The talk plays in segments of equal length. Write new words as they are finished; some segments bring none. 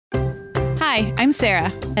Hi, I'm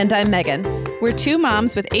Sarah. And I'm Meagan. We're two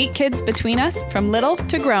moms with 8 kids between us, from little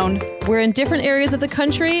to grown. We're in different areas of the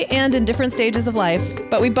country and in different stages of life.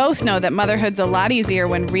 But we both know that motherhood's a lot easier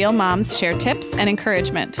when real moms share tips and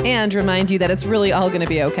encouragement. And remind you that it's really all going to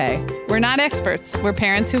be okay. We're not experts. We're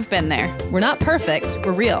parents who've been there. We're not perfect.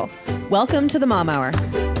 We're real. Welcome to the Mom Hour.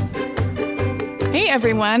 Hey,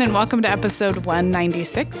 everyone, and welcome to episode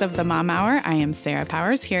 196 of the Mom Hour. I am Sarah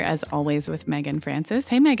Powers, here as always with Meagan Francis.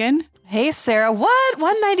 Hey, Meagan. Hey, Sarah. What?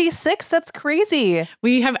 196? That's crazy.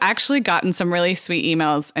 We have actually gotten some really sweet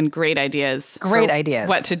emails and great ideas.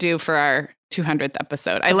 What to do for our 200th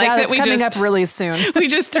episode. I like that we coming up really soon. We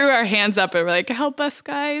just threw our hands up and we're like, help us,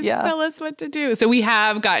 guys. Yeah. Tell us what to do. So we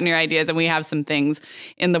have gotten your ideas and we have some things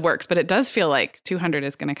in the works, but it does feel like 200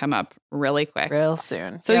 is going to come up really quick. Real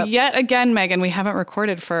soon. So yet again, Meagan, we haven't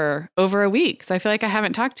recorded for over a week. So I feel like I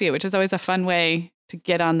haven't talked to you, which is always a fun way to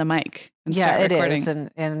get on the mic and start recording. It is.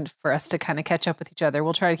 And for us to kind of catch up with each other,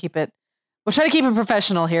 we'll try to keep it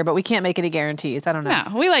professional here, but we can't make any guarantees. I don't know.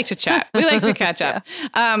 No, we like to chat. We like to catch up.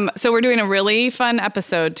 So we're doing a really fun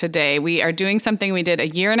episode today. We are doing something we did a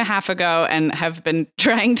year and a half ago and have been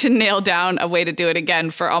trying to nail down a way to do it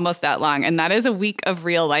again for almost that long. And that is a week of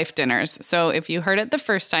real life dinners. So if you heard it the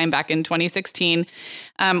first time back in 2016,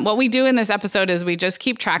 what we do in this episode is we just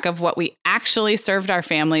keep track of what we actually served our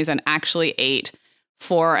families and actually ate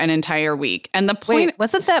for an entire week. And the point... Wait,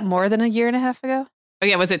 wasn't that more than a year and a half ago? Oh,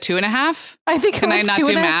 yeah. Was it 2.5? I think Can I not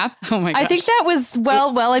do math? Oh, my gosh. I think that was,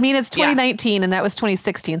 I mean, it's 2019 and that was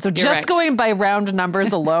 2016. So just going by round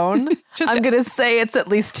numbers alone, I'm going to say it's at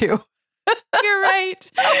least 2. You're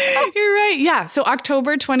right. You're right. Yeah. So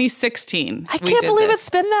October 2016. I can't believe it's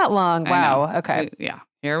been that long. Wow. Okay.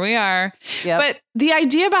 Here we are. Yep. But the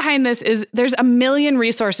idea behind this is there's a million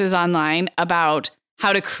resources online about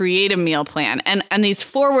how to create a meal plan and these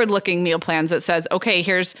forward-looking meal plans that says, okay,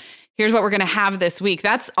 here's what we're going to have this week.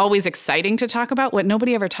 That's always exciting to talk about. What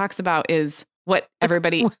nobody ever talks about is what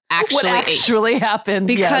everybody actually happened.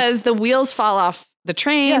 Because the wheels fall off the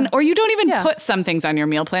train, or you don't even put some things on your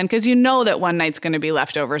meal plan because you know that one night's going to be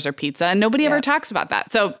leftovers or pizza, and nobody ever talks about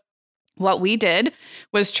that. So what we did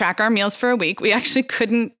was track our meals for a week. We actually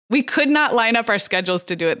could not line up our schedules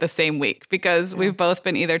to do it the same week because we've both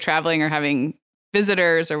been either traveling or having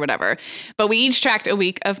visitors or whatever. But we each tracked a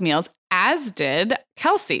week of meals, as did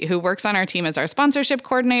Kelsey, who works on our team as our sponsorship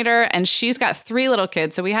coordinator. And she's got 3 little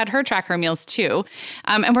kids. So we had her track her meals too.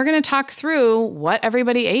 And we're going to talk through what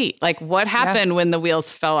everybody ate, like what happened when the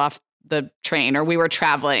wheels fell off the train or we were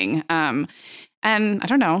traveling. And I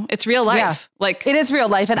don't know, it's real life. Yeah. Like it is real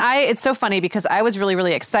life. And it's so funny because I was really,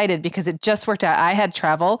 really excited because it just worked out. I had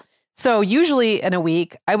travel. So usually in a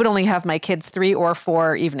week, I would only have my kids 3 or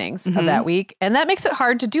 4 evenings of that week. And that makes it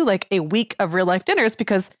hard to do like a week of real life dinners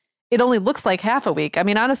because it only looks like half a week. I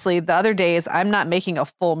mean, honestly, the other days I'm not making a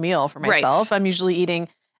full meal for myself. Right. I'm usually eating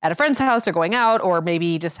at a friend's house or going out or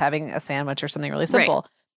maybe just having a sandwich or something really simple. Right.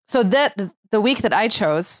 So that the week that I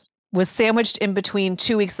chose was sandwiched in between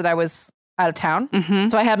 2 weeks that I was out of town. Mm-hmm.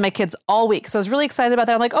 So I had my kids all week. So I was really excited about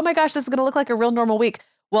that. I'm like, oh my gosh, this is going to look like a real normal week.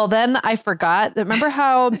 Well, then I forgot. Remember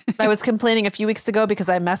how I was complaining a few weeks ago because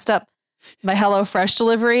I messed up my HelloFresh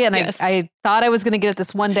delivery and I thought I was going to get it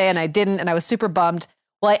this one day and I didn't. And I was super bummed.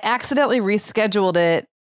 Well, I accidentally rescheduled it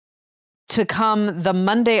to come the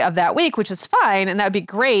Monday of that week, which is fine. And that would be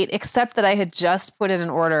great, except that I had just put in an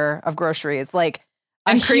order of groceries,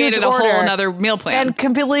 and created a whole other meal plan and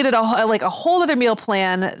completed a whole other meal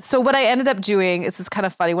plan. So what I ended up doing, this is kind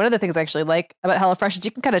of funny. One of the things I actually like about HelloFresh is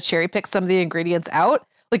you can kind of cherry pick some of the ingredients out.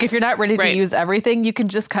 Like if you're not ready to use everything, you can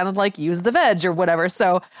just kind of like use the veg or whatever.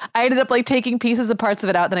 So I ended up like taking pieces and parts of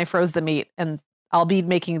it out. Then I froze the meat and I'll be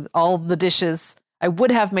making all the dishes I would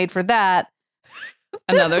have made for that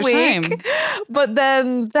another week. Time. But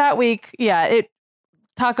then that week,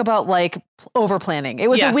 talk about like over planning. It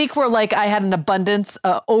was a week where like I had an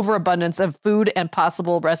overabundance of food and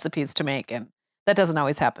possible recipes to make. And that doesn't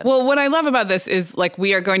always happen. Well, what I love about this is like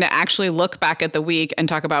we are going to actually look back at the week and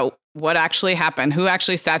talk about what actually happened, who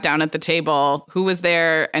actually sat down at the table, who was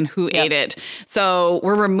there and who ate it. So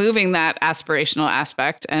we're removing that aspirational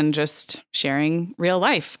aspect and just sharing real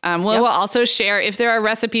life. We'll also share if there are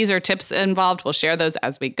recipes or tips involved, we'll share those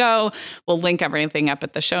as we go. We'll link everything up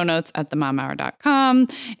at the show notes at themomhour.com.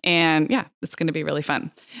 And it's going to be really fun.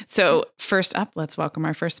 So first up, let's welcome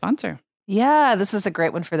our first sponsor. Yeah, this is a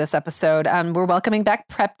great one for this episode. We're welcoming back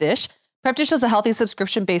Prep Dish. Prep Dish is a healthy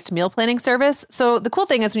subscription-based meal planning service. So the cool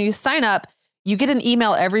thing is when you sign up, you get an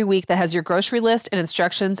email every week that has your grocery list and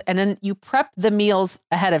instructions, and then you prep the meals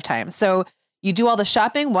ahead of time. So you do all the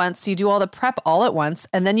shopping once, you do all the prep all at once,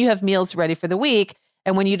 and then you have meals ready for the week.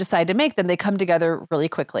 And when you decide to make them, they come together really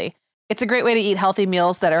quickly. It's a great way to eat healthy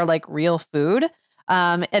meals that are like real food.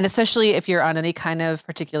 And especially if you're on any kind of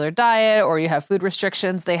particular diet or you have food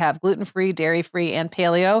restrictions, they have gluten-free, dairy-free, and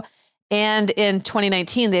paleo. And in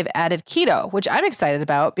 2019, they've added keto, which I'm excited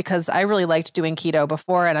about because I really liked doing keto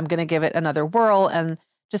before, and I'm going to give it another whirl. And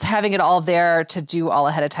just having it all there to do all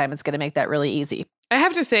ahead of time is going to make that really easy. I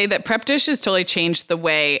have to say that Prep Dish has totally changed the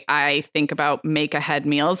way I think about make-ahead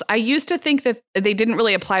meals. I used to think that they didn't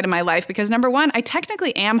really apply to my life because, number one, I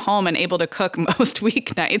technically am home and able to cook most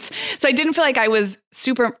weeknights. So I didn't feel like I was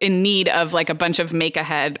super in need of like a bunch of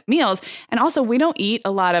make-ahead meals. And also, we don't eat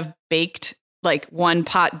a lot of baked, like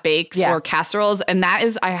one-pot bakes or casseroles. And that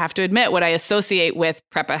is, I have to admit, what I associate with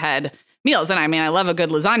prep-ahead meals. And I mean, I love a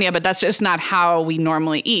good lasagna, but that's just not how we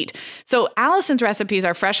normally eat. So Allison's recipes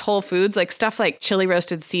are fresh whole foods, like stuff like chili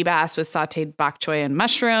roasted sea bass with sauteed bok choy and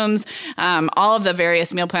mushrooms, all of the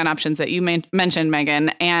various meal plan options that you mentioned, Megan.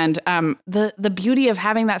 And the beauty of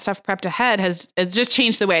having that stuff prepped ahead has just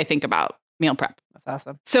changed the way I think about meal prep. That's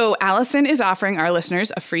awesome. So Allison is offering our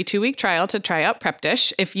listeners a free 2-week trial to try out Prep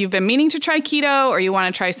Dish. If you've been meaning to try keto or you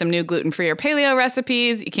want to try some new gluten-free or paleo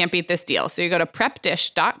recipes, you can't beat this deal. So you go to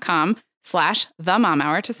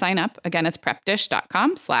prepdish.com/themomhour to sign up. Again, it's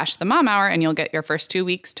prepdish.com/themomhour, and you'll get your first 2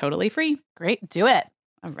 weeks totally free. Great. Do it.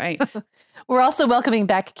 All right. We're also welcoming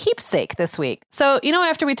back Keepsake this week. So,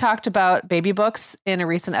 after we talked about baby books in a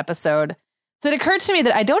recent episode, so it occurred to me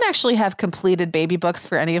that I don't actually have completed baby books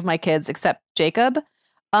for any of my kids except Jacob.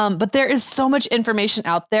 But there is so much information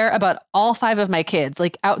out there about all 5 of my kids,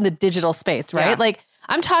 like out in the digital space, right? Yeah. Like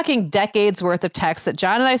I'm talking decades worth of texts that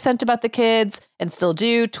John and I sent about the kids and still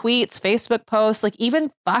do, tweets, Facebook posts, like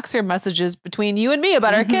even Boxer messages between you and me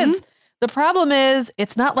about our kids. The problem is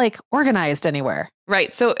it's not like organized anywhere.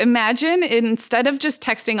 Right. So imagine instead of just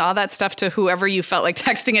texting all that stuff to whoever you felt like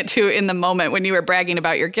texting it to in the moment when you were bragging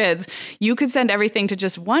about your kids, you could send everything to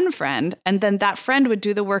just one friend. And then that friend would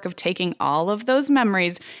do the work of taking all of those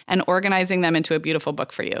memories and organizing them into a beautiful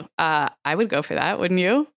book for you. I would go for that, wouldn't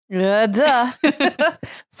you? Duh.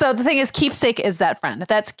 So the thing is, Keepsake is that friend.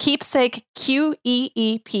 That's Keepsake,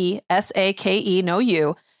 Queepsake, no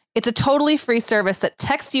U. It's a totally free service that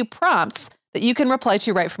texts you prompts that you can reply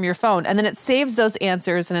to right from your phone. And then it saves those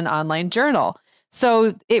answers in an online journal.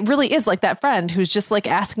 So it really is like that friend who's just like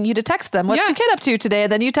asking you to text them. What's your kid up to today?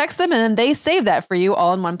 And then you text them and then they save that for you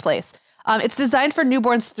all in one place. It's designed for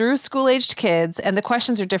newborns through school-aged kids, and the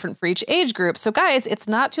questions are different for each age group. So guys, it's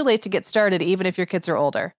not too late to get started, even if your kids are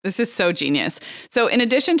older. This is so genius. So in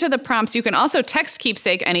addition to the prompts, you can also text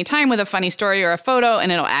Keepsake anytime with a funny story or a photo, and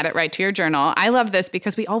it'll add it right to your journal. I love this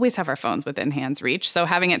because we always have our phones within hand's reach. So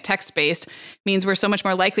having it text-based means we're so much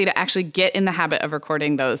more likely to actually get in the habit of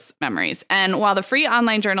recording those memories. And while the free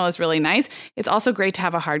online journal is really nice, it's also great to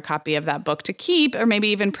have a hard copy of that book to keep, or maybe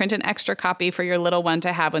even print an extra copy for your little one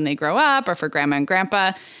to have when they grow up, or for grandma and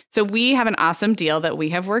grandpa. So we have an awesome deal that we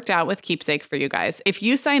have worked out with Keepsake for you guys. If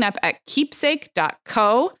you sign up at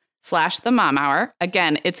keepsake.co/themomhour,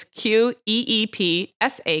 again, it's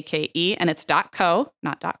QEEPSAKE and it's .co,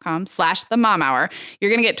 not .com, /themomhour,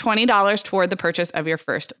 you're going to get $20 toward the purchase of your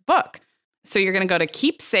first book. So you're going to go to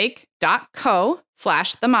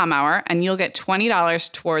keepsake.co/themomhour and you'll get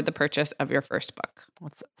 $20 toward the purchase of your first book.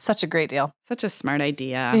 It's such a great deal. Such a smart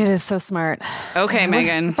idea. It is so smart. Okay,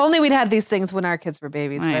 Megan. If only we'd had these things when our kids were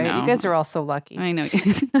babies, right? I know. You guys are all so lucky. I know.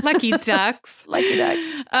 Lucky ducks. Lucky ducks.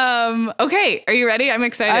 Okay. Are you ready? I'm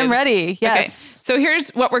excited. I'm ready. Yes. Okay. So here's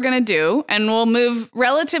what we're going to do, and we'll move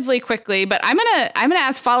relatively quickly, but I'm going to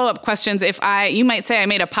ask follow-up questions. You might say I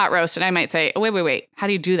made a pot roast, and I might say, oh, wait. How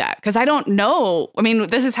do you do that? Because I don't know. I mean,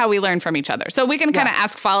 this is how we learn from each other. So we can kind of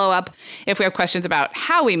ask follow-up if we have questions about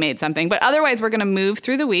how we made something, but otherwise we're going to move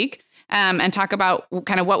through the week and talk about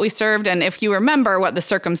kind of what we served, and if you remember what the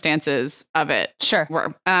circumstances of it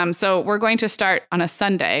were. So we're going to start on a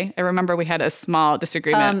Sunday. I remember we had a small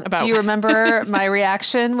disagreement about... Do you remember my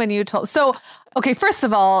reaction when you told... So, okay, first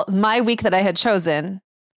of all, my week that I had chosen,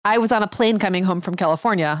 I was on a plane coming home from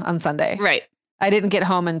California on Sunday. Right. I didn't get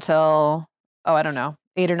home until, I don't know,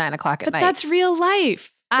 8 or 9 o'clock at night. But that's real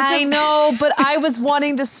life. I know, but I was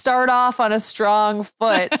wanting to start off on a strong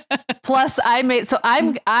foot. Plus, I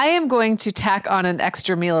am going to tack on an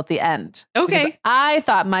extra meal at the end. Okay. I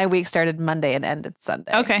thought my week started Monday and ended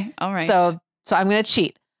Sunday. Okay. All right. So I'm going to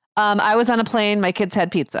cheat. I was on a plane. My kids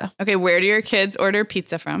had pizza. Okay. Where do your kids order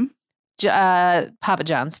pizza from? Papa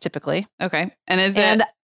John's, typically. Okay. I'm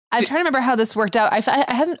trying to remember how this worked out. I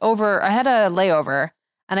had a layover,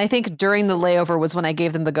 and I think during the layover was when I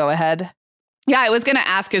gave them the go ahead. Yeah, I was going to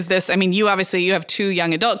ask, you have 2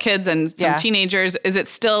 young adult kids and some teenagers. Is it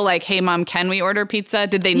still like, hey, Mom, can we order pizza?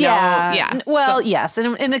 Did they know? Yeah. Well, yes.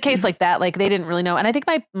 And in a case like that, like they didn't really know. And I think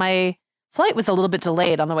my flight was a little bit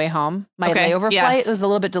delayed on the way home. My layover flight was a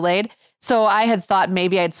little bit delayed. So I had thought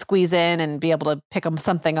maybe I'd squeeze in and be able to pick them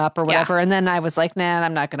something up or whatever. And then I was like, nah,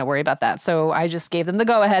 I'm not going to worry about that. So I just gave them the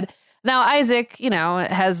go ahead. Now Isaac,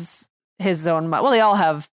 has his own money. Well, they all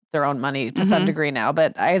have their own money to some degree now,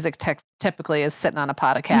 but Isaac typically is sitting on a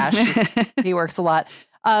pot of cash. He works a lot.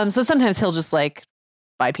 So sometimes he'll just like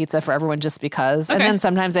buy pizza for everyone just because. And then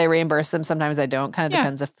sometimes I reimburse him. Sometimes I don't. Kind of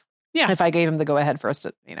depends if I gave him the go ahead first,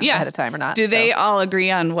 ahead of time or not. Do they all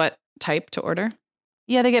agree on what type to order?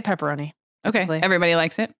 Yeah, they get pepperoni. Okay. Typically. Everybody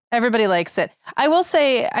likes it? Everybody likes it. I will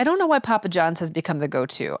say, I don't know why Papa John's has become the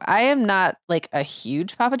go-to. I am not like a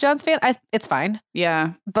huge Papa John's fan. It's fine.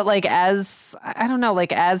 Yeah. But like as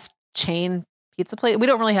chain pizza place, we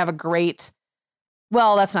don't really have a great,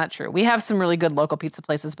 well, that's not true. We have some really good local pizza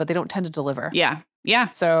places, but they don't tend to deliver. Yeah. Yeah.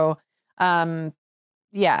 So, like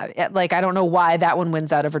I don't know why that one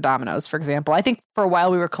wins out over Domino's, for example. I think for a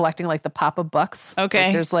while we were collecting like the Papa Bucks. Okay.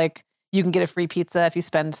 Like, there's like, you can get a free pizza if you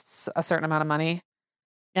spend a certain amount of money.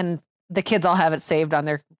 And the kids all have it saved on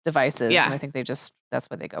their devices. Yeah. And I think that's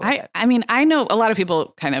what they go with it. I mean, I know a lot of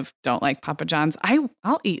people kind of don't like Papa John's.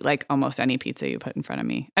 I'll eat like almost any pizza you put in front of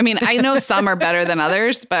me. I mean, I know some are better than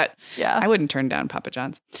others, but I wouldn't turn down Papa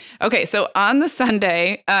John's. Okay. So on the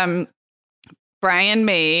Sunday, Brian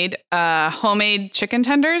made homemade chicken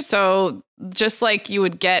tenders. So just like you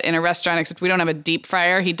would get in a restaurant, except we don't have a deep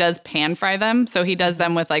fryer, he does pan fry them. So he does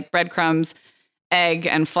them with like breadcrumbs, egg,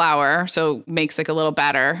 and flour. So makes like a little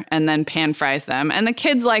batter and then pan fries them. And the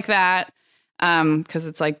kids like that because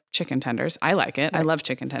it's like chicken tenders. I like it. Right. I love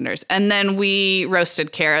chicken tenders. And then we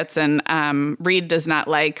roasted carrots. And Reed does not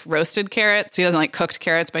like roasted carrots. He doesn't like cooked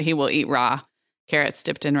carrots, but he will eat raw carrots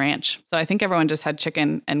dipped in ranch. So I think everyone just had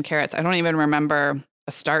chicken and carrots. I don't even remember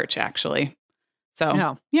a starch, actually.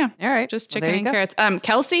 So, yeah. All right. Just chicken and carrots.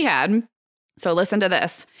 Kelsey had, so listen to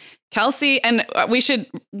this. Kelsey, and we should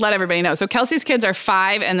let everybody know. So Kelsey's kids are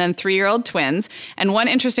 5 and then 3-year-old twins. And one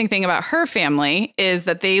interesting thing about her family is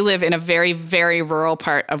that they live in a very, very rural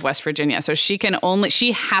part of West Virginia. So she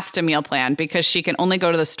has to meal plan because she can only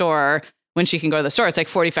go to the store when she can go to the store. It's like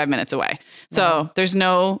 45 minutes away. So there's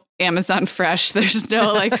no Amazon Fresh. There's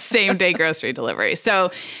no like same day grocery delivery.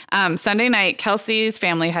 So Sunday night, Kelsey's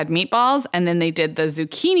family had meatballs and then they did the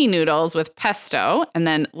zucchini noodles with pesto and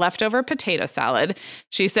then leftover potato salad.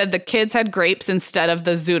 She said the kids had grapes instead of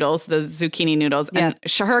the zoodles, the zucchini noodles. And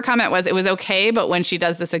her comment was it was okay, but when she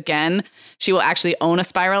does this again, she will actually own a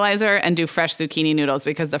spiralizer and do fresh zucchini noodles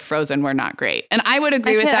because the frozen were not great. And I would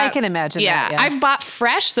agree with that. I can imagine that. I've bought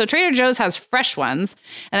fresh. So Trader Joe's has fresh ones.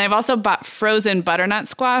 And I've also bought frozen butternut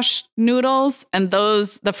squash noodles, and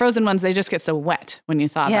the frozen ones, they just get so wet when you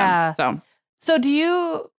thaw them. So do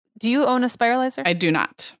you own a spiralizer? I do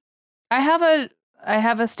not. I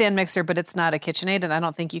have a stand mixer, but it's not a KitchenAid, and I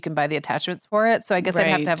don't think you can buy the attachments for it. So I guess I'd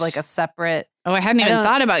have to have like a separate. Oh, I hadn't even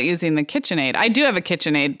thought about using the KitchenAid. I do have a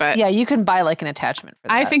KitchenAid, but yeah, you can buy like an attachment for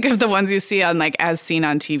that. I think of the ones you see on like As Seen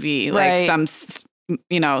on TV, like some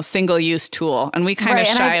single-use tool, and we kind of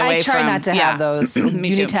shy away from. I try not to have those.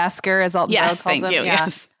 Unitasker, as Alton calls them. Thank you. Yeah.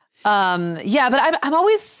 Yes. But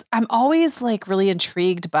I'm always like really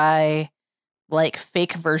intrigued by like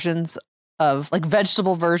fake versions of like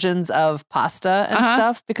vegetable versions of pasta and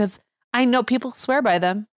stuff because I know people swear by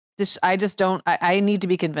them. I just don't. I need to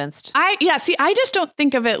be convinced. I just don't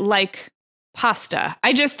think of it like pasta.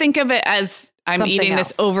 I just think of it as I'm something eating else.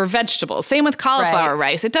 This over vegetables. Same with cauliflower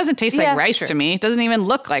rice. It doesn't taste like rice to me. It doesn't even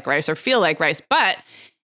look like rice or feel like rice, but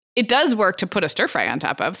it does work to put a stir fry on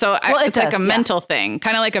top of. So it's like a mental thing,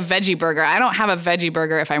 kind of like a veggie burger. I don't have a veggie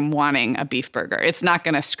burger if I'm wanting a beef burger. It's not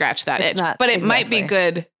going to scratch that itch, but it might be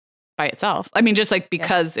good by itself. I mean, just like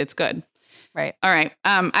because it's good. Right. All right.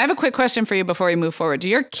 I have a quick question for you before we move forward. Do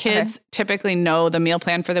your kids typically know the meal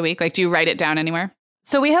plan for the week? Like, do you write it down anywhere?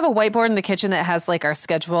 So we have a whiteboard in the kitchen that has like our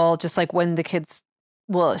schedule, just like when the kids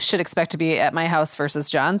should expect to be at my house versus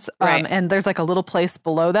John's. Right. And there's like a little place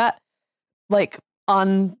below that, like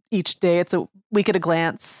on each day, it's a week at a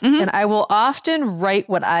glance. Mm-hmm. And I will often write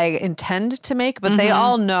what I intend to make, but they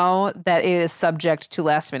all know that it is subject to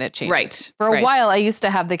last minute changes. Right. For a while, I used to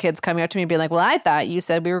have the kids coming up to me and being like, well, I thought you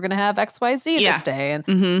said we were going to have XYZ this day.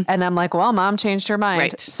 And I'm like, well, mom changed her mind.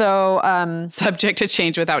 Right. So subject to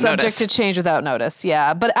change without notice. Subject to change without notice.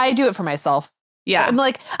 Yeah. But I do it for myself. Yeah. I'm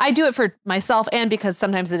like, I do it for myself and because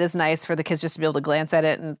sometimes it is nice for the kids just to be able to glance at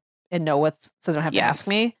it and and know so they don't have to ask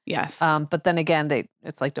me. Yes. But then again,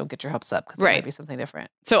 it's like, don't get your hopes up because it might be something different.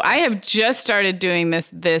 So I have just started doing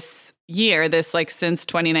this year, like since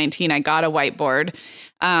 2019, I got a whiteboard.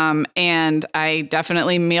 And I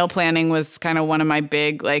definitely meal planning was kind of one of my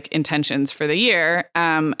big like intentions for the year.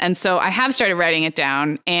 And so I have started writing it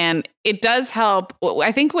down, and it does help.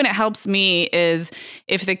 I think when it helps me is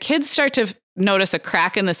if the kids start to notice a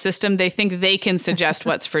crack in the system, they think they can suggest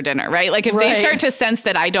what's for dinner, right? Like if they start to sense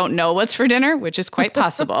that I don't know what's for dinner, which is quite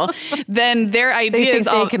possible, then their ideas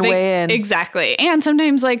they can weigh in. Exactly. And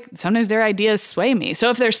sometimes their ideas sway me. So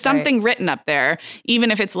if there's something written up there,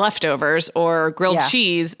 even if it's leftovers or grilled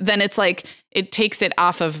cheese, then it's like, it takes it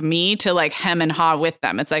off of me to like hem and haw with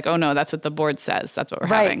them. It's like, oh no, that's what the board says. That's what we're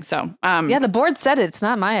having. So, the board said it. It's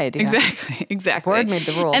not my idea. Exactly. The board made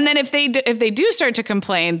the rules. And then if they do start to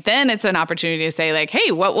complain, then it's an opportunity to say like,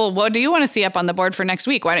 hey, what do you want to see up on the board for next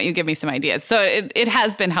week? Why don't you give me some ideas? So it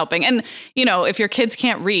has been helping. And if your kids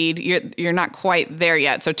can't read, you're not quite there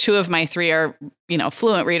yet. So 2 of my 3 are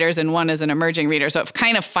fluent readers and 1 is an emerging reader. So it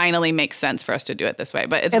kind of finally makes sense for us to do it this way,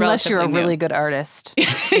 but it's unless you're a really good artist.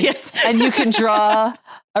 Yes. And you can draw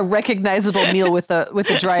a recognizable meal with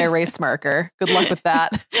a dry erase marker. Good luck with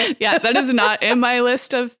that. Yeah, that is not in my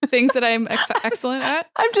list of things that I'm excellent at.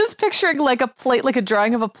 I'm just picturing like a plate, like a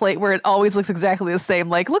drawing of a plate where it always looks exactly the same.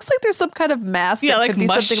 Like looks like there's some kind of mass that like could be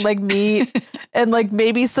mush. something like meat and like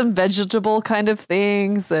maybe some vegetable kind of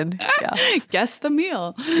things. And guess the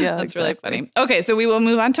meal. Yeah, that's really funny. Okay, so we will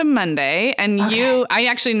move on to Monday. And I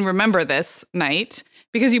actually remember this night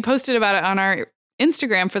because you posted about it on our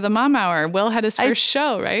Instagram for the Mom Hour. Will had his first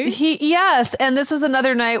show, right? Yes. And this was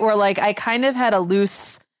another night where like I kind of had a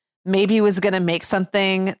loose, maybe was going to make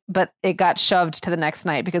something, but it got shoved to the next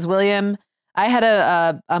night because I had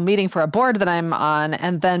a meeting for a board that I'm on.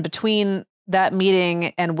 And then between that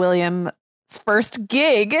meeting and William's first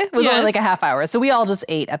gig was only like a half hour. So we all just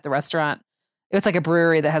ate at the restaurant. It was like a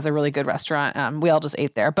brewery that has a really good restaurant. We all just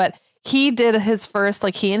ate there, but he did his first,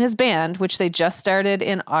 like he and his band, which they just started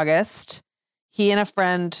in August. He and a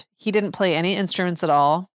friend, he didn't play any instruments at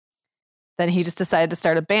all. Then he just decided to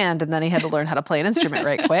start a band, and then he had to learn how to play an instrument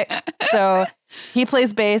right quick. So he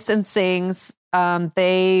plays bass and sings.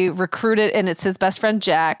 They recruited, and it's his best friend,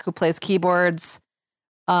 Jack, who plays keyboards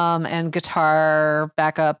and guitar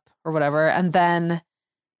backup or whatever. And then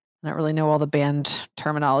I don't really know all the band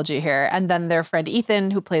terminology here. And then their friend,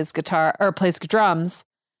 Ethan, who plays guitar or plays drums.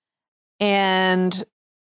 And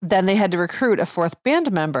then they had to recruit a 4th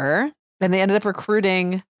band member. And they ended up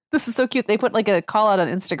recruiting, this is so cute. They put like a call out on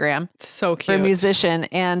Instagram. So cute. For a musician.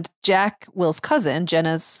 And Jack, Will's cousin,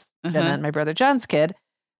 Jenna and my brother John's kid,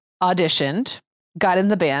 auditioned, got in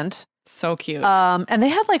the band. So cute. And they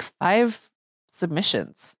had like 5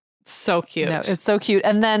 submissions. So cute. It's so cute.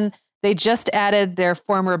 And then they just added their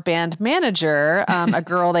former band manager, a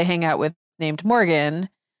girl they hang out with named Morgan,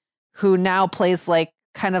 who now plays like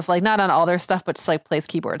kind of like not on all their stuff, but just like plays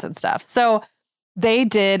keyboards and stuff. So they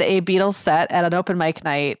did a Beatles set at an open mic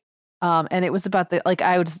night. And it was about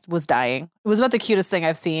I was dying. It was about the cutest thing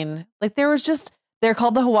I've seen. Like they're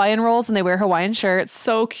called the Hawaiian Rolls and they wear Hawaiian shirts.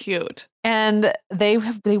 So cute. And they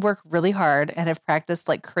work really hard and have practiced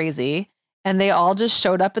like crazy. And they all just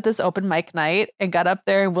showed up at this open mic night and got up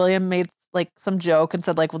there, and William made like some joke and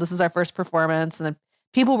said like, well, this is our first performance. And then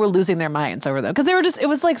people were losing their minds over them because it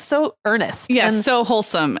was like so earnest. Yeah. And so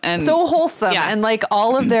wholesome. Yeah. And like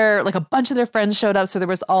all of like a bunch of their friends showed up. So there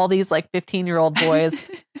was all these like 15-year-old boys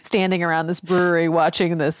standing around this brewery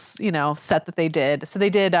watching this, set that they did. So they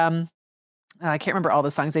did, I can't remember all the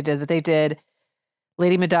songs they did, but they did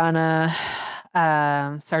Lady Madonna,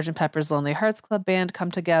 Sgt. Pepper's Lonely Hearts Club Band, Come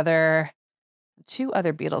Together, 2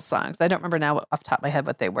 other Beatles songs. I don't remember now off the top of my head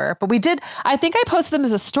what they were, but I think I posted them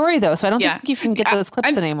as a story though. So I don't think you can get those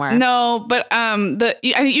clips anymore. No, but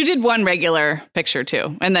you did one regular picture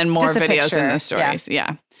too, and then more videos in the stories.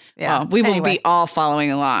 Yeah. Well, we will be all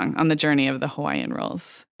following along on the journey of the Hawaiian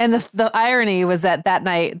Rolls. And the irony was that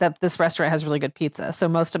night that this restaurant has really good pizza. So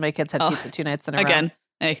most of my kids had pizza 2 nights in a row. Again.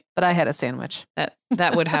 Hey, but I had a sandwich.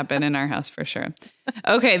 That would happen in our house for sure.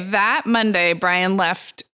 Okay. That Monday, Brian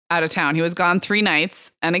left out of town. He was gone 3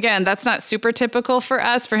 nights. And again, that's not super typical for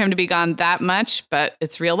us, for him to be gone that much, but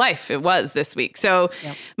it's real life. It was this week. So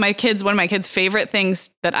one of my kids' favorite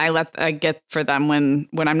things that I get for them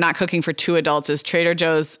when I'm not cooking for 2 adults is Trader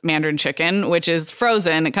Joe's Mandarin chicken, which is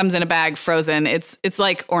frozen. It comes in a bag, frozen. It's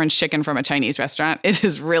like orange chicken from a Chinese restaurant. It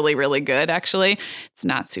is really, really good, actually. It's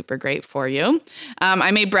not super great for you.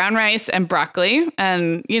 I made brown rice and broccoli,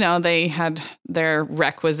 and, they had their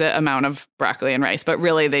requisite amount of broccoli and rice, but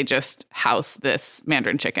really they just house this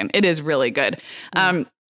Mandarin chicken. It is really good.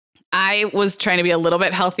 I was trying to be a little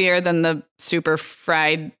bit healthier than the super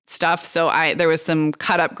fried stuff. So there was some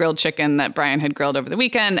cut up grilled chicken that Brian had grilled over the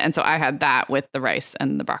weekend. And so I had that with the rice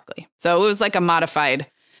and the broccoli. So it was like a modified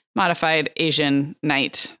Asian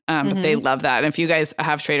night. But they love that. And if you guys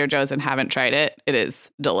have Trader Joe's and haven't tried it, it is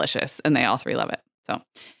delicious. And they all three love it. So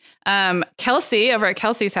Kelsey over at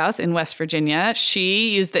Kelsey's house in West Virginia,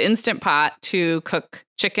 she used the Instant Pot to cook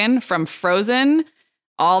chicken from frozen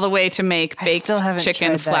all the way to make baked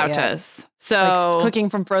chicken flautas. So like cooking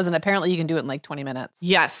from frozen, apparently you can do it in like 20 minutes.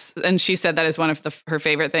 Yes. And she said that is one of her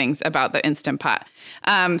favorite things about the Instant Pot.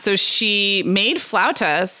 So she made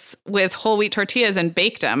flautas with whole wheat tortillas and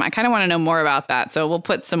baked them. I kind of want to know more about that. So we'll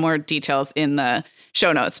put some more details in the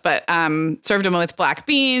show notes, but served them with black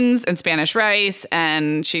beans and Spanish rice.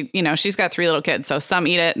 And she's got 3 little kids. So some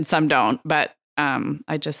eat it and some don't. But I'm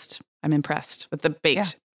impressed with the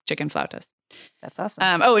baked chicken flautas. That's awesome.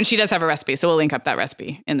 And she does have a recipe, so we'll link up that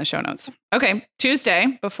recipe in the show notes. Okay,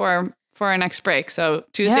 Tuesday for our next break. So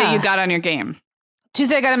Tuesday, you got on your game.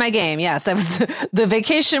 Tuesday, I got on my game. Yes, the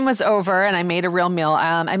vacation was over, and I made a real meal.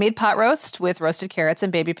 I made pot roast with roasted carrots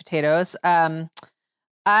and baby potatoes. I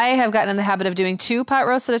have gotten in the habit of doing 2 pot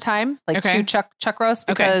roasts at a time, like 2 chuck roasts,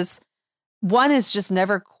 because one is just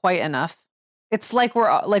never quite enough. It's like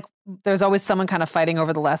there's always someone kind of fighting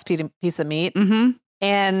over the last piece of meat,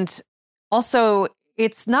 and also,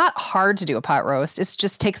 it's not hard to do a pot roast. It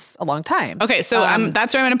just takes a long time. Okay, so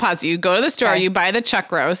that's where I'm going to pause you. You go to the store, you buy the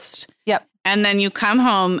chuck roast. Yep. And then you come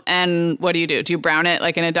home and what do? Do you brown it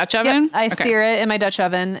like in a Dutch oven? Yep. I sear it in my Dutch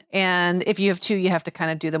oven. And if you have 2, you have to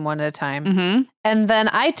kind of do them one at a time. And then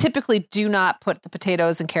I typically do not put the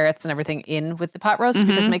potatoes and carrots and everything in with the pot roast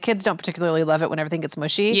because my kids don't particularly love it when everything gets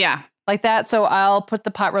mushy. Yeah. Like that. So I'll put the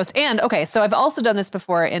pot roast. And so I've also done this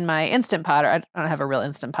before in my Instant Pot. I don't have a real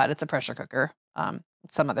Instant Pot. It's a pressure cooker.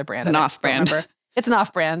 Some other brand. An off-brand. It's an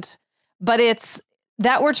off-brand. But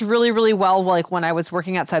that worked really, really well. Like when I was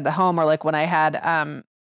working outside the home, or like when I had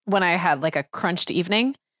like a crunched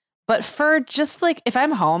evening. But for just like, if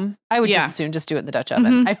I'm home, I would just as soon just do it in the Dutch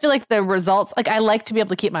oven. I feel like the results, like I like to be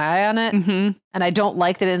able to keep my eye on it. And I don't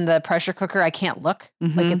like that in the pressure cooker, I can't look.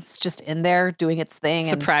 Like it's just in there doing its thing.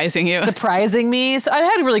 Surprising me. So I've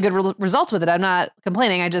had really good results with it. I'm not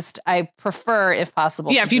complaining. I prefer, if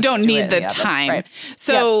possible. Yeah, if you don't need the time. Right.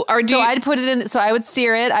 So I'd put it in, so I would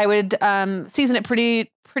sear it. I would season it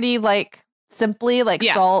pretty like simply, like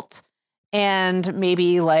salt and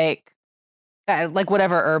maybe like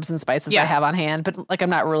whatever herbs and spices I have on hand, but like I'm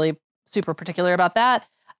not really super particular about that.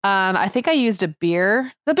 I think I used a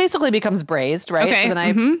beer that basically becomes braised, right? Okay. So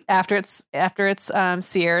then after it's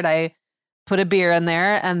seared, I put a beer in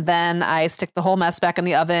there, and then I stick the whole mess back in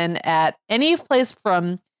the oven at any place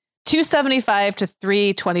from 275 to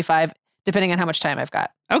 325, depending on how much time I've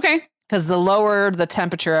got. Okay. Because the lower the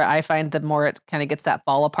temperature, I find the more it kind of gets that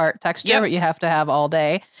fall apart texture that you have to have all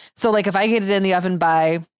day. So like if I get it in the oven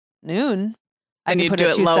by noon, I can put it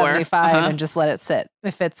at 275 and just let it sit.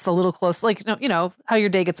 If it's a little close, like, you know how your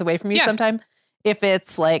day gets away from you sometime. If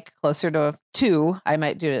it's like closer to 2, I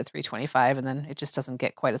might do it at 325, and then it just doesn't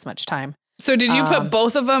get quite as much time. So did you put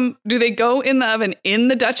both of them? Do they go in the oven in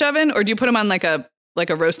the Dutch oven, or do you put them on like a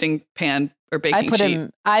roasting pan or baking sheet?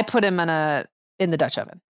 I put them in the Dutch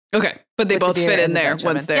oven. Okay, but they both fit in there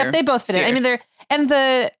once they're Yep, they both fit in. I mean,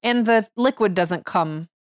 the liquid doesn't come.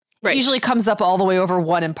 Right. It usually comes up all the way over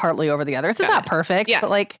one and partly over the other. It's not perfect,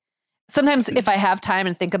 but like sometimes if I have time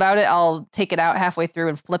and think about it, I'll take it out halfway through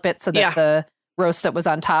and flip it so that the roast that was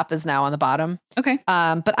on top is now on the bottom. Okay.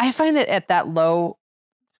 But I find that at that low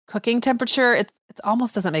cooking temperature, it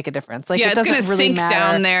almost doesn't make a difference. Like it doesn't it's gonna really sink matter.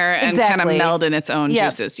 Down there and kind of meld in its own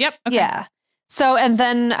juices. Yep. Okay. Yeah. So, and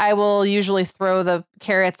then I will usually throw the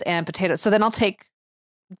carrots and potatoes. So then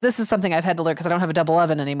this is something I've had to learn because I don't have a double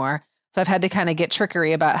oven anymore. So I've had to kind of get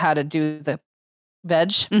trickery about how to do the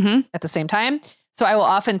veg at the same time. So I will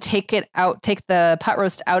often take the pot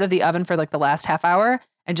roast out of the oven for like the last half hour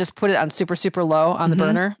and just put it on super, super low on the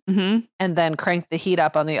burner and then crank the heat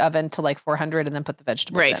up on the oven to like 400 and then put the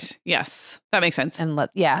vegetables in. Right. Yes. That makes sense. And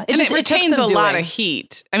it retains a lot of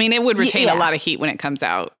heat. I mean, it would retain a lot of heat when it comes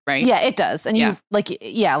out, right? Yeah, it does. And you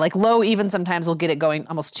like low even sometimes will get it going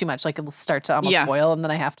almost too much. Like it'll start to almost boil and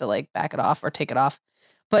then I have to like back it off or take it off.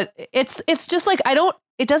 But it's just like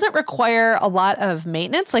it doesn't require a lot of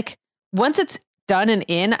maintenance. Like once it's done and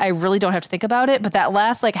in, I really don't have to think about it. But that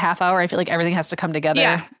last like half hour, I feel like everything has to come together.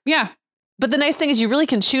 Yeah. Yeah. But the nice thing is you really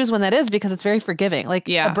can choose when that is because it's very forgiving. Like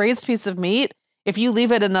a braised piece of meat, if you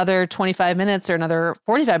leave it another 25 minutes or another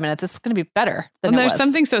 45 minutes, it's going to be better than there's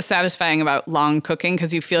something so satisfying about long cooking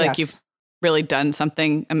because you feel like you've really done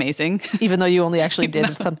something amazing. Even though you only actually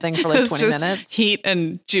did something for like 20 minutes. Heat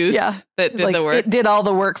and juice that did the work. It did all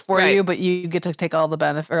the work for you, but you get to take all the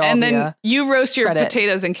benefit. And then you roast your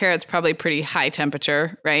potatoes and carrots probably pretty high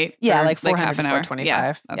temperature, right? Yeah, like 400 half an hour. 425.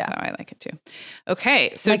 Yeah, that's how I like it too.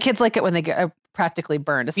 Okay. So my kids like it when they get practically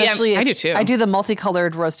burned, especially I do too. I do the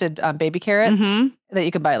multicolored roasted baby carrots that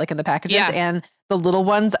you can buy like in the packages. Yeah. And the little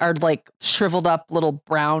ones are like shriveled up, little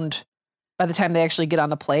browned by the time they actually get on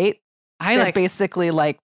the plate. They're basically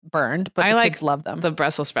like burned, but the kids love them. The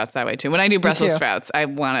Brussels sprouts that way too. When I do Brussels sprouts, I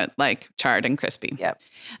want it like charred and crispy. Yep.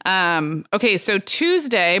 Okay, so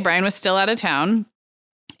Tuesday, Brian was still out of town.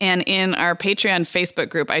 And in our Patreon Facebook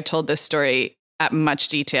group, I told this story at much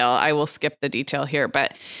detail. I will skip the detail here,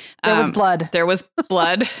 but there was blood. There was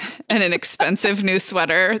blood and an expensive new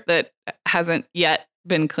sweater that hasn't yet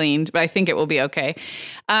been cleaned, but I think it will be okay.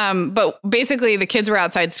 But basically the kids were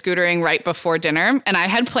outside scootering right before dinner, and I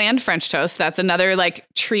had planned French toast. That's another like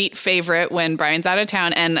treat favorite when Brian's out of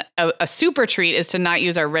town. And a super treat is to not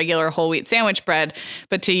use our regular whole wheat sandwich bread,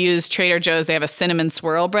 but to use Trader Joe's. They have a cinnamon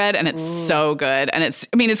swirl bread, and it's so good. And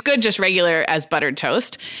it's good just regular as buttered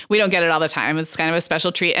toast. We don't get it all the time. It's kind of a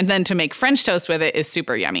special treat. And then to make French toast with it is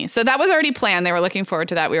super yummy. So that was already planned. They were looking forward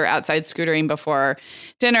to that. We were outside scootering before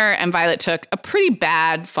dinner, and Violet took a pretty bad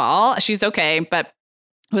fall. She's okay, but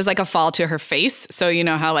it was like a fall to her face. So you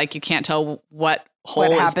know how like you can't tell what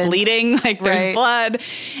hole is bleeding, like there's blood,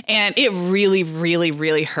 and it really, really,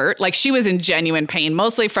 really hurt. Like she was in genuine pain,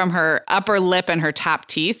 mostly from her upper lip and her top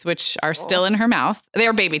teeth, which are still in her mouth. They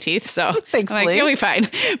are baby teeth, so thankfully like, you'll be fine.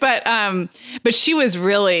 But she was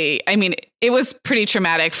really, I mean, it was pretty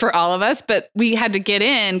traumatic for all of us, but we had to get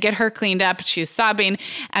her cleaned up. She's sobbing,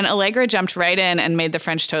 and Allegra jumped right in and made the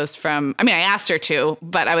French toast I asked her to,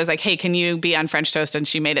 but I was like, hey, can you be on French toast? And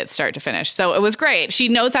she made it start to finish. So it was great. She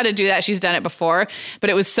knows how to do that. She's done it before, but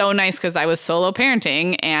it was so nice because I was solo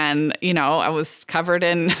parenting, and, you know, I was covered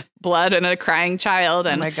in blood and a crying child.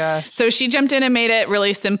 And oh my gosh. So she jumped in and made it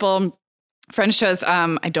really simple French toast.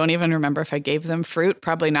 I don't even remember if I gave them fruit.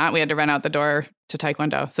 Probably not. We had to run out the door to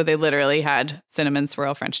Taekwondo. So they literally had cinnamon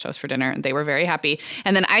swirl French toast for dinner, and they were very happy.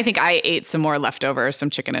 And then I think I ate some more leftovers, some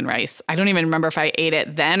chicken and rice. I don't even remember if I ate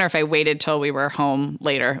it then or if I waited till we were home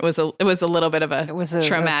later. It was a little bit of a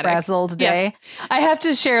traumatic, frazzled day. Yeah. I have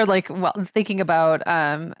to share, thinking about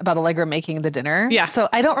Allegra making the dinner. Yeah. So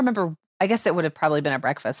I don't remember. I guess it would have probably been a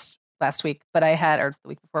breakfast last week, but or the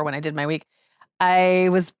week before when I did my week. I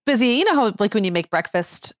was busy. You know how like when you make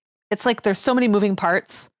breakfast, it's like there's so many moving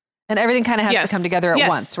parts and everything kind of has to come together at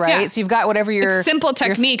once, right? Yeah. So you've got whatever it's simple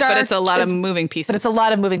technique, but it's a lot of moving pieces. But it's a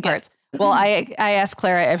lot of moving parts. Well, I asked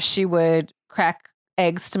Clara if she would crack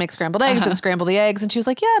eggs to make scrambled eggs and scramble the eggs. And she was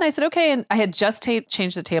like, yeah. And I said, okay. And I had just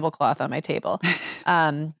changed the tablecloth on my table.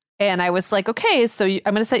 And I was like, okay, so I'm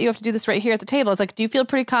going to set you up to do this right here at the table. I was like, do you feel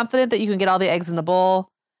pretty confident that you can get all the eggs in the bowl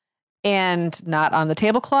and not on the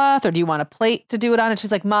tablecloth, or do you want a plate to do it on? And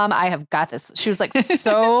she's like, Mom, I have got this. She was like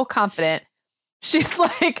so confident. She's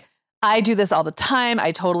like, I do this all the time.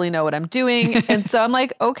 I totally know what I'm doing. And so I'm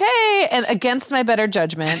like, okay. And against my better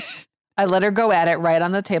judgment, I let her go at it right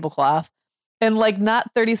on the tablecloth. And like not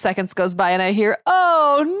 30 seconds goes by and I hear,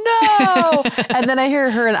 oh no. And then I hear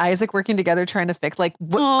her and Isaac working together trying to fix,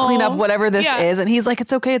 clean up whatever this is. And he's like,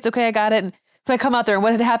 it's okay. I got it. And so I come out there, and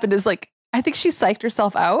what had happened is I think she psyched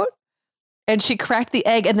herself out. And she cracked the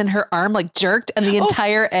egg, and then her arm jerked, and the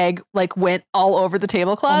entire egg went all over the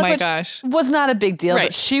tablecloth. Oh my gosh. Was not a big deal,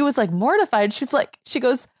 but she was mortified. She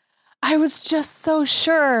goes, I was just so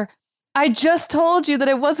sure. I just told you that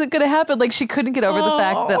it wasn't going to happen. She couldn't get over the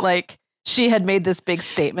fact that she had made this big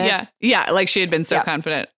statement. Yeah. Like she had been so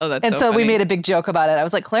confident. Oh, that's and so so funny. We made a big joke about it. I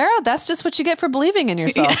was like, Clara, that's just what you get for believing in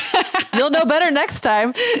yourself. You'll know better next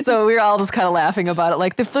time. So we were all just kind of laughing about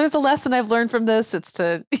it. If there's a lesson I've learned from this, it's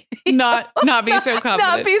to not be so confident.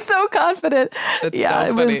 Not be so confident. That's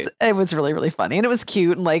so funny. It was really, really funny. And it was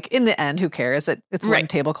cute. And in the end, who cares? It's one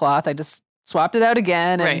tablecloth. I just swapped it out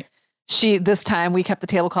again. And this time we kept the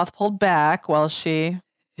tablecloth pulled back while she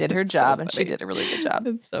did her job, and she did a really good job.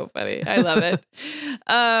 It's so funny. I love it.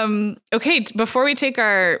 Okay, before we take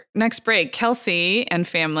our next break, Kelsey and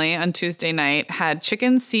family on Tuesday night had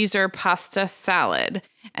chicken Caesar pasta salad.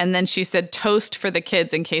 And then she said toast for the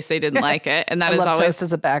kids in case they didn't like it. And that is always toast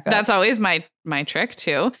as a backup. That's always my trick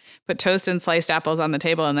too. Put toast and sliced apples on the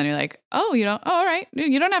table, and then you're like, oh, all right,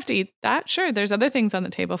 you don't have to eat that. Sure, there's other things on the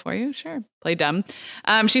table for you. Sure, play dumb.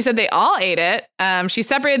 She said they all ate it. She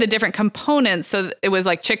separated the different components, so it was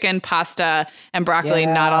chicken, pasta, and broccoli,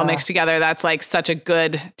 not all mixed together. That's such a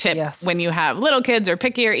good tip when you have little kids or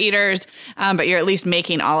pickier eaters, but you're at least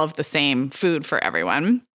making all of the same food for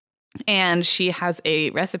everyone. And she has a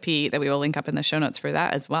recipe that we will link up in the show notes for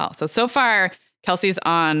that as well. So far, Kelsey's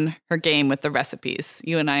on her game with the recipes.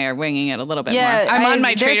 You and I are winging it a little bit more. I'm on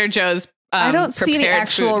my Trader Joe's I don't see the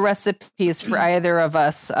actual recipes for either of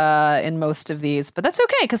us in most of these, but that's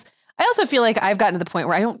okay because I also feel like I've gotten to the point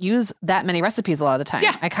where I don't use that many recipes a lot of the time.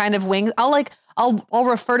 Yeah. I kind of wing. I'll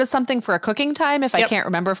refer to something for a cooking time if I can't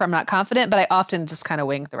remember, if I'm not confident, but I often just kind of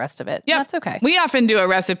wing the rest of it. Yeah, that's okay. We often do a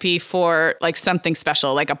recipe for like something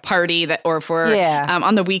special, like a party or for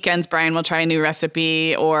on the weekends, Brian will try a new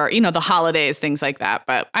recipe or, the holidays, things like that.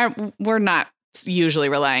 But we're not usually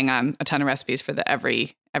relying on a ton of recipes for the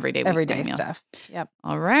everyday meals. Stuff. Yep.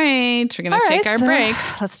 All right. We're going to take our break.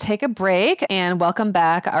 Let's take a break and welcome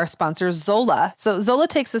back our sponsor, Zola. So Zola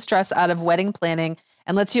takes the stress out of wedding planning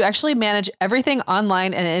and lets you actually manage everything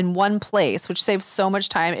online and in one place, which saves so much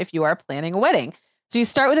time if you are planning a wedding. So you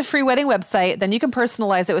start with a free wedding website, then you can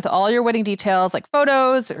personalize it with all your wedding details like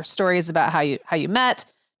photos or stories about how you met,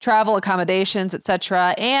 travel, accommodations,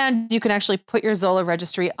 etc. And you can actually put your Zola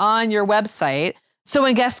registry on your website. So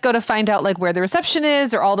when guests go to find out like where the reception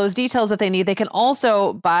is or all those details that they need, they can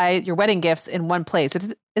also buy your wedding gifts in one place. Which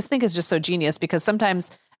I think is just so genius because sometimes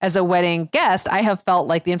as a wedding guest, I have felt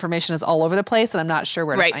like the information is all over the place and I'm not sure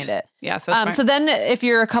where to find it. Yeah. So then if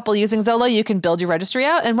you're a couple using Zola, you can build your registry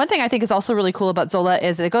out. And one thing I think is also really cool about Zola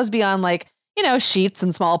is that it goes beyond like, sheets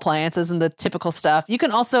and small appliances and the typical stuff. You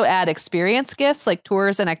can also add experience gifts like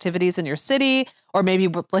tours and activities in your city, or maybe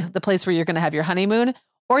the place where you're going to have your honeymoon.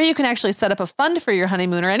 Or you can actually set up a fund for your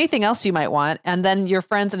honeymoon or anything else you might want. And then your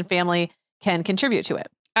friends and family can contribute to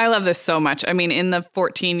it. I love this so much. I mean, in the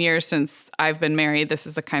 14 years since I've been married, this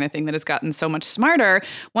is the kind of thing that has gotten so much smarter.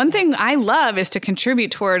 One thing I love is to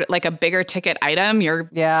contribute toward like a bigger ticket item, your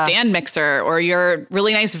stand mixer or your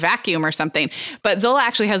really nice vacuum or something. But Zola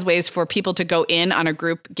actually has ways for people to go in on a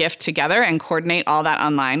group gift together and coordinate all that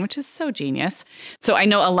online, which is so genius. So I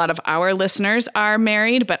know a lot of our listeners are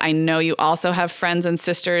married, but I know you also have friends and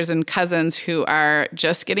sisters and cousins who are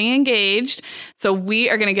just getting engaged. So we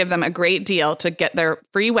are going to give them a great deal to get their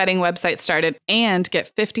free wedding website started and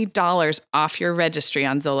get $50 off your registry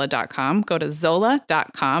on Zola.com. Go to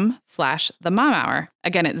Zola.com/themomhour.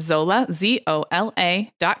 Again, it's Zola,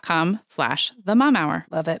 ZOLA.com/themomhour.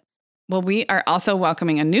 Love it. Well, we are also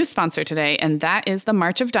welcoming a new sponsor today, and that is the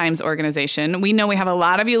March of Dimes organization. We know we have a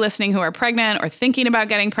lot of you listening who are pregnant or thinking about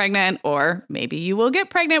getting pregnant, or maybe you will get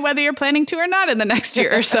pregnant whether you're planning to or not in the next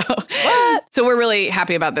year or so. What? So we're really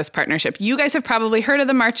happy about this partnership. You guys have probably heard of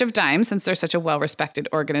the March of Dimes since they're such a well-respected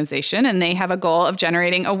organization, and they have a goal of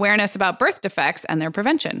generating awareness about birth defects and their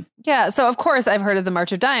prevention. Yeah, so of course I've heard of the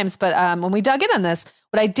March of Dimes, but when we dug in on this,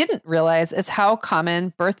 what I didn't realize is how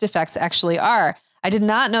common birth defects actually are. I did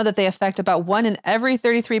not know that they affect about 1 in every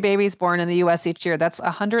 33 babies born in the U.S. each year. That's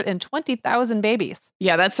 120,000 babies.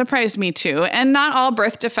 Yeah, that surprised me too. And not all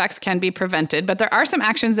birth defects can be prevented, but there are some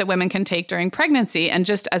actions that women can take during pregnancy and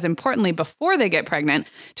just as importantly before they get pregnant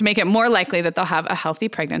to make it more likely that they'll have a healthy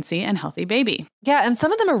pregnancy and healthy baby. Yeah, and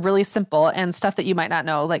some of them are really simple and stuff that you might not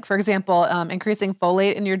know. Like, for example, increasing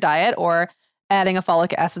folate in your diet or adding a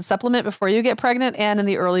folic acid supplement before you get pregnant and in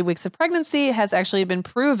the early weeks of pregnancy has actually been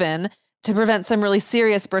proven to prevent some really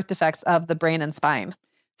serious birth defects of the brain and spine.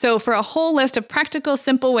 So for a whole list of practical,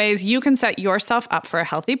 simple ways you can set yourself up for a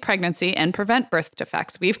healthy pregnancy and prevent birth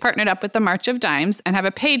defects, we've partnered up with the March of Dimes and have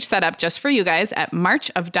a page set up just for you guys at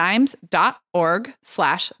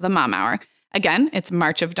marchofdimes.org/themomhour. Again, it's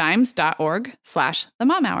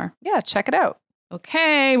marchofdimes.org/themomhour. Yeah, check it out.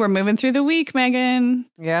 Okay, we're moving through the week, Meagan.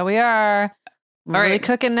 Yeah, we are. We're really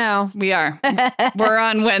cooking now. We are. We're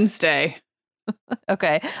on Wednesday.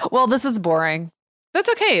 Okay. Well, this is boring. That's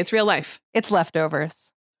okay. It's real life. It's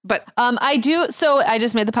leftovers. But I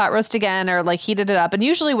just made the pot roast again or like heated it up. And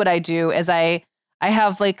usually what I do is I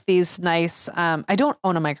have like these nice, I don't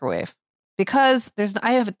own a microwave because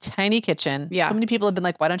I have a tiny kitchen. Yeah. So many people have been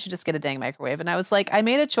like, why don't you just get a dang microwave? And I was like, I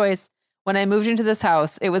made a choice when I moved into this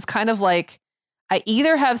house. It was kind of like, I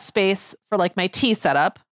either have space for like my tea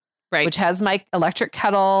setup, right, which has my electric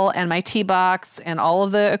kettle and my tea box and all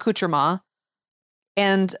of the accoutrement,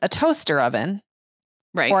 and a toaster oven,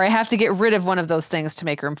 right? Or I have to get rid of one of those things to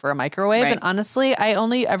make room for a microwave. Right. And honestly, I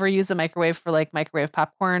only ever use a microwave for like microwave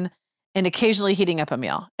popcorn and occasionally heating up a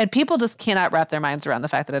meal. And people just cannot wrap their minds around the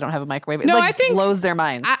fact that I don't have a microwave. It I think blows their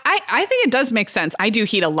minds. I think it does make sense. I do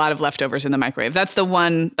heat a lot of leftovers in the microwave. That's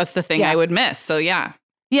the thing I would miss. So yeah.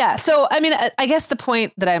 Yeah. So, I mean, I guess the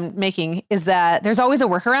point that I'm making is that there's always a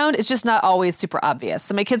workaround. It's just not always super obvious.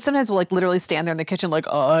 So my kids sometimes will like literally stand there in the kitchen like,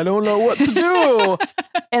 oh, I don't know what to do.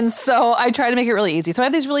 And so I try to make it really easy. So I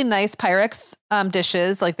have these really nice Pyrex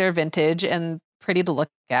dishes, like they're vintage and pretty to look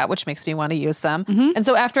at, which makes me want to use them. And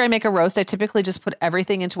so after I make a roast, I typically just put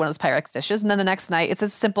everything into one of those Pyrex dishes. And then the next night, it's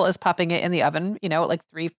as simple as popping it in the oven, at like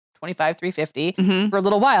 325, 350 for a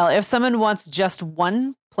little while. If someone wants just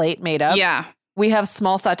one plate made up, we have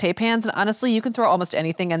small saute pans. And honestly, you can throw almost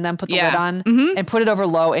anything and then put the lid on and put it over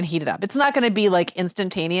low and heat it up. It's not going to be like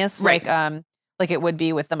instantaneous, like it would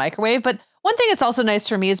be with the microwave. But one thing that's also nice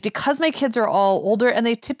for me is because my kids are all older and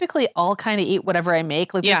they typically all kind of eat whatever I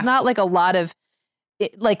make. Like there's not like a lot of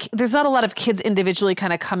there's not a lot of kids individually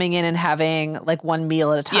kind of coming in and having like one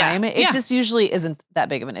meal at a time. It just usually isn't that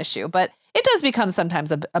big of an issue, but it does become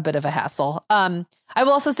sometimes a bit of a hassle. I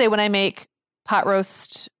will also say when I make pot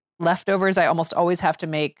roast leftovers, I almost always have to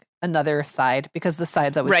make another side because the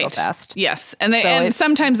sides always go fast. Yes. And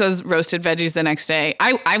sometimes those roasted veggies the next day,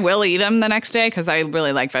 I will eat them the next day because I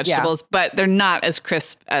really like vegetables, but they're not as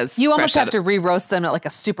crisp as you almost have to re-roast them at like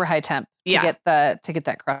a super high temp to get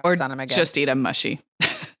that crust on them again. Just eat them mushy.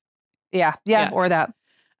 Yeah, or that.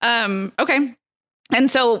 Okay. And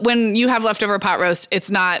so when you have leftover pot roast,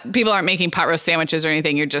 people aren't making pot roast sandwiches or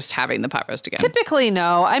anything. You're just having the pot roast again. Typically,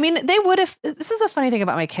 no. I mean, they would if this is a funny thing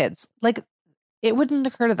about my kids. Like it wouldn't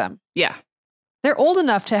occur to them. Yeah. They're old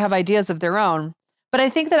enough to have ideas of their own, but I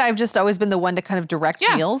think that I've just always been the one to kind of direct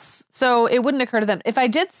meals. So it wouldn't occur to them. If I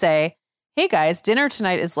did say, hey guys, dinner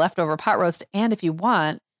tonight is leftover pot roast. And if you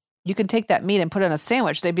want, you can take that meat and put it on a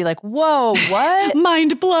sandwich. They'd be like, whoa, what?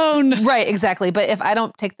 Mind blown. Right, exactly. But if I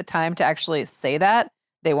don't take the time to actually say that,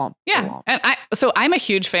 they won't. Yeah. They won't. And I'm a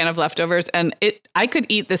huge fan of leftovers and I could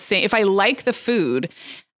eat the same. If I like the food,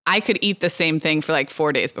 I could eat the same thing for like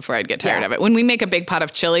 4 days before I'd get tired of it. When we make a big pot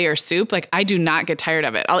of chili or soup, like I do not get tired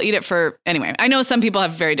of it. I'll eat it anyway. I know some people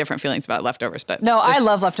have very different feelings about leftovers, but no, I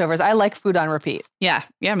love leftovers. I like food on repeat. Yeah.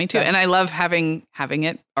 Yeah, me too. So. And I love having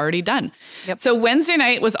it already done. Yep. So Wednesday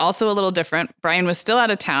night was also a little different. Brian was still out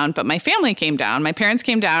of town, but my family came down. My parents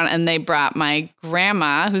came down and they brought my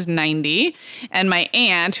grandma, who's 90, and my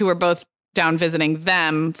aunt, who were both down visiting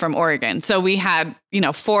them from Oregon. So we had,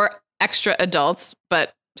 4 extra adults,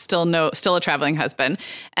 but still a traveling husband.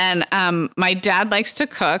 And my dad likes to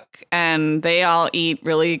cook and they all eat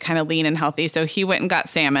really kind of lean and healthy. So he went and got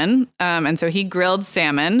salmon. And so he grilled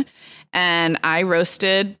salmon and I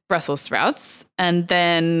roasted Brussels sprouts. And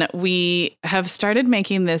then we have started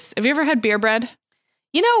making this. Have you ever had beer bread?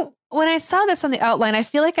 When I saw this on the outline, I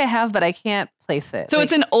feel like I have, but I can't place it. So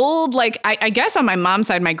it's an old, I guess on my mom's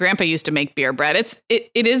side, my grandpa used to make beer bread. It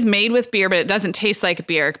is made with beer, but it doesn't taste like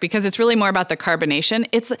beer because it's really more about the carbonation.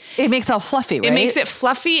 It makes it all fluffy, right? It makes it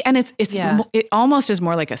fluffy and it almost is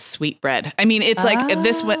more like a sweet bread. I mean, it's like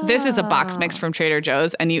this is a box mix from Trader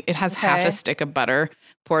Joe's and it has half a stick of butter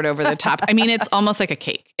poured over the top. I mean, it's almost like a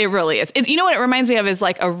cake. It really is. You know what it reminds me of is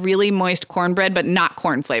like a really moist cornbread, but not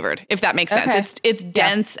corn flavored, if that makes sense. It's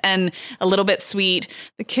dense and a little bit sweet.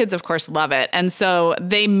 The kids, of course, love it. And so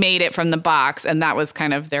they made it from the box and that was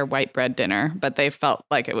kind of their white bread dinner, but they felt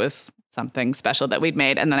like it was something special that we'd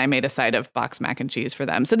made. And then I made a side of boxed mac and cheese for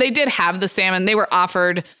them. So they did have the salmon. They were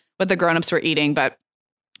offered what the grownups were eating, but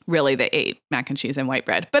really they ate mac and cheese and white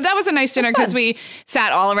bread. But that was a nice dinner because we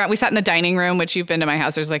sat all around. We sat in the dining room, which you've been to my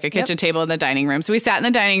house. There's like a kitchen table in the dining room. So we sat in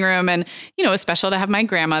the dining room and, it was special to have my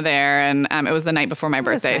grandma there. And it was the night before my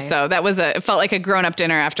birthday. Nice. So it felt like a grown-up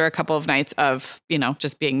dinner after a couple of nights of,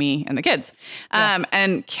 just being me and the kids.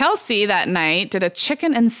 And Kelsey that night did a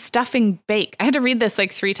chicken and stuffing bake. I had to read this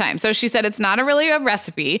like 3 times. So she said it's not really a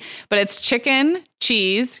recipe, but it's chicken,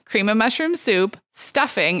 cheese, cream of mushroom soup,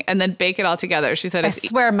 stuffing, and then bake it all together. She said, I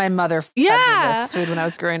swear my mother fed me this food when I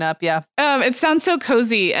was growing up. Yeah. It sounds so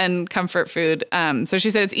cozy and comfort food. So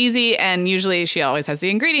she said it's easy and usually she always has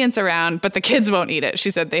the ingredients around, but the kids won't eat it.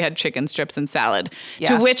 She said they had chicken strips and salad,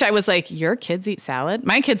 to which I was like, your kids eat salad?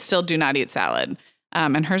 My kids still do not eat salad.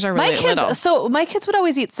 And hers are really little. So my kids would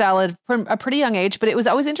always eat salad from a pretty young age, but it was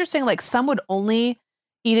always interesting. Like some would only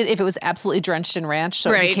eat it if it was absolutely drenched in ranch.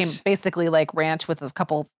 So it became basically like ranch with a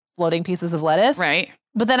couple floating pieces of lettuce. Right.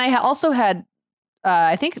 But then I also had,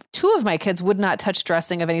 I think 2 of my kids would not touch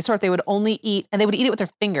dressing of any sort. They would only eat, and they would eat it with their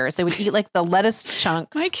fingers. They would eat like the lettuce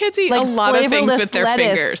chunks. My kids eat a lot of things with their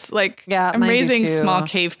fingers. Like I'm raising small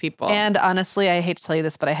cave people. And honestly, I hate to tell you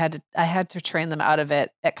this, but I had to train them out of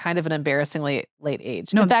it at kind of an embarrassingly late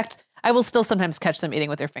age. No, in fact, I will still sometimes catch them eating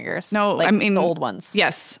with their fingers. No, like I mean, the old ones.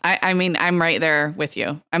 Yes. I mean, I'm right there with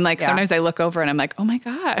you. I'm like, sometimes I look over and I'm like, oh my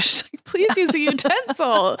gosh, please use a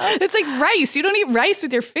utensil. It's like rice. You don't eat rice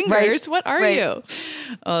with your fingers. Right. What are you?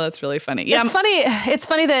 Oh, that's really funny. Yeah. It's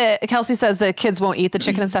funny that Kelsey says the kids won't eat the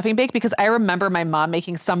chicken and stuffing bake because I remember my mom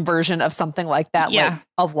making some version of something like that like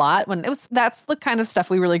a lot when that's the kind of stuff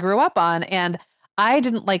we really grew up on. And I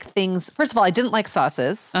didn't like things. First of all, I didn't like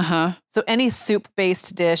sauces. Uh-huh. So any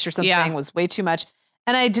soup-based dish or something was way too much.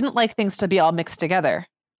 And I didn't like things to be all mixed together.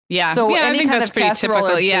 Yeah. So I any think kind that's of pretty casserole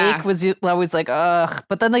typical. or bake was always like, ugh.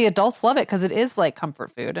 But then the adults love it because it is like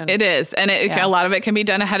comfort food. And it is. And a lot of it can be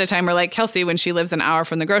done ahead of time. Or like Kelsey, when she lives an hour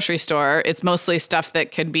from the grocery store, it's mostly stuff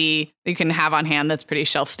that you can have on hand that's pretty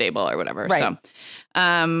shelf stable or whatever. Right.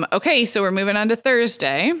 So, okay. So we're moving on to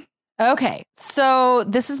Thursday. Okay. So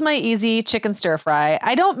this is my easy chicken stir fry.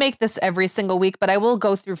 I don't make this every single week, but I will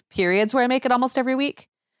go through periods where I make it almost every week.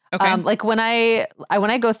 Okay. Like when I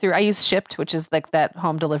go through, I use Shipt, which is like that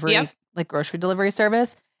home delivery, like grocery delivery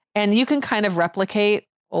service. And you can kind of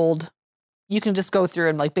you can just go through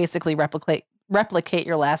and like basically replicate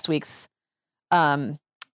your last week's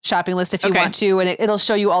shopping list if you want to. And it'll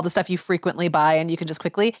show you all the stuff you frequently buy and you can just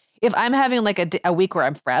quickly, if I'm having like a week where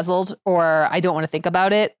I'm frazzled or I don't want to think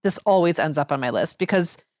about it, this always ends up on my list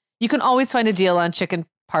because you can always find a deal on chicken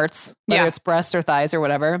parts, whether it's breasts or thighs or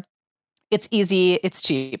whatever. It's easy. It's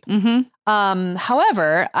cheap. Mm-hmm.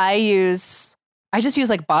 However, I just use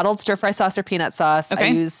like bottled stir fry sauce or peanut sauce. Okay. I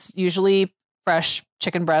use usually fresh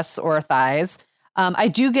chicken breasts or thighs. I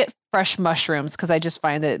do get fresh mushrooms because I just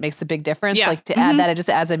find that it makes a big difference. Yeah. Like to add that, it just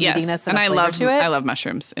adds a meatiness and a flavor to it. I love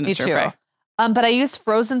mushrooms in a stir fry. But I use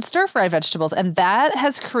frozen stir fry vegetables, and that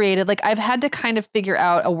has created like I've had to kind of figure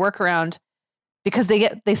out a workaround because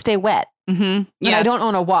they stay wet. Mm-hmm. And I don't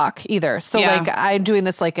own a wok either. So like I'm doing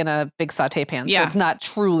this like in a big saute pan. So it's not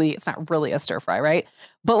really a stir fry, right?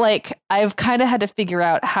 But like I've kind of had to figure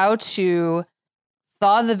out how to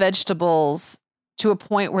thaw the vegetables to a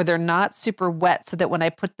point where they're not super wet so that when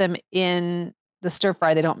I put them in the stir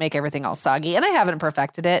fry, they don't make everything all soggy. And I haven't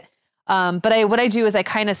perfected it. But what I do is I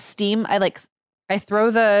kind of steam. I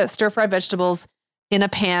throw the stir fry vegetables in a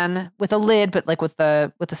pan with a lid, but like with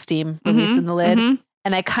the steam release in the lid. Mm-hmm.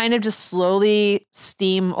 And I kind of just slowly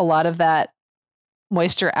steam a lot of that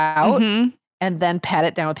moisture out and then pat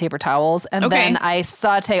it down with paper towels. And then I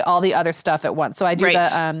saute all the other stuff at once. So I do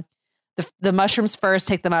the mushrooms first,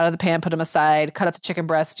 take them out of the pan, put them aside, cut up the chicken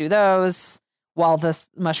breasts, do those while the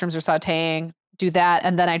mushrooms are sauteing, do that.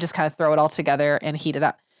 And then I just kind of throw it all together and heat it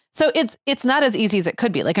up. So it's not as easy as it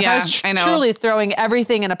could be. Like if I was truly throwing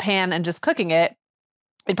everything in a pan and just cooking it,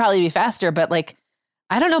 it'd probably be faster. But like,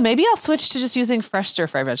 I don't know. Maybe I'll switch to just using fresh stir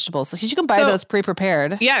fry vegetables because you can buy those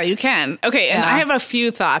pre-prepared. Yeah, you can. Okay. And I have a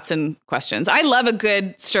few thoughts and questions. I love a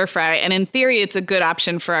good stir fry. And in theory, it's a good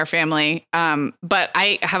option for our family. But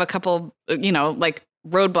I have a couple, like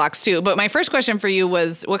roadblocks too. But my first question for you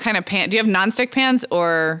was what kind of pan? Do you have nonstick pans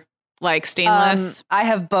or like stainless? I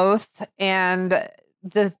have both. And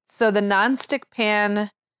the nonstick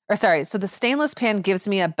pan, so the stainless pan gives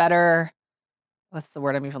me a better, what's the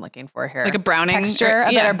word I'm even looking for here? Like a browning texture,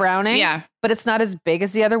 a better browning. Yeah. But it's not as big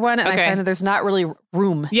as the other one. And I find that there's not really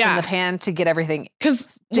room in the pan to get everything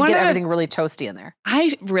really toasty in there.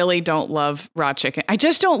 I really don't love raw chicken. I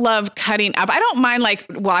just don't love cutting up. I don't mind like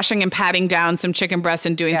washing and patting down some chicken breasts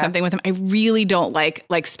and doing something with them. I really don't like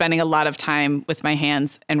spending a lot of time with my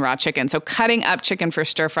hands and raw chicken. So cutting up chicken for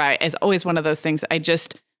stir fry is always one of those things I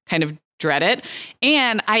just kind of dread it.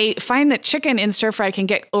 And I find that chicken in stir fry can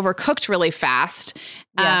get overcooked really fast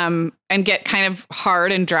and get kind of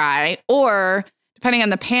hard and dry, or depending on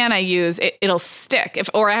the pan I use, it'll stick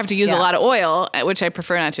or I have to use a lot of oil, which I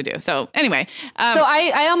prefer not to do. So anyway. So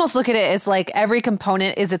I almost look at it as like every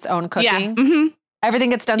component is its own cooking. Yeah. Mm-hmm.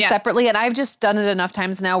 Everything gets done separately. And I've just done it enough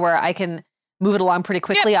times now where I can move it along pretty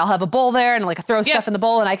quickly. I'll have a bowl there and like throw stuff in the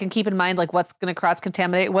bowl and I can keep in mind like what's going to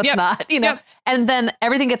cross-contaminate, what's not, and then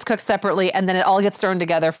everything gets cooked separately and then it all gets thrown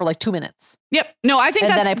together for like 2 minutes. Yep. No, I think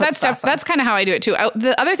that's kind of how I do it too.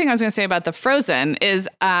 The other thing I was going to say about the frozen is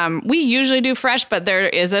we usually do fresh, but there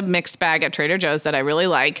is a mixed bag at Trader Joe's that I really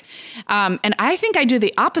like. And I think I do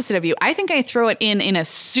the opposite of you. I think I throw it in a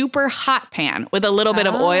super hot pan with a little bit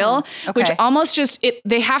of oil, which almost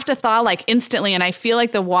they have to thaw like instantly. And I feel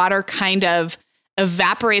like the water kind of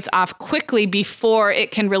evaporates off quickly before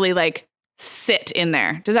it can really like sit in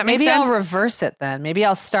there. Does that make sense? Maybe I'll reverse it then. Maybe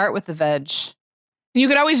I'll start with the veg. You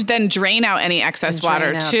could always then drain out any excess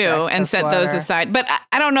water too and set those aside. But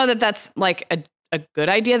I don't know that that's like a good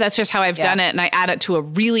idea. That's just how I've done it. And I add it to a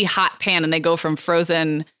really hot pan and they go from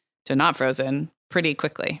frozen to not frozen pretty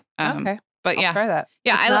quickly. Okay. But I'll try that.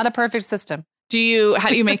 Yeah. It's not a perfect system. How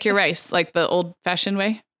do you make your rice? Like the old fashioned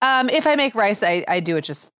way? If I make rice, I do it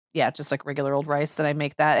just like regular old rice. And I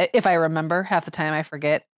make that. If I remember, half the time I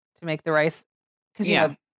forget to make the rice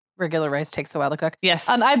because, regular rice takes a while to cook. Yes.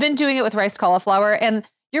 I've been doing it with rice cauliflower, and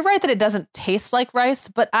you're right that it doesn't taste like rice,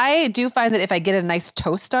 but I do find that if I get a nice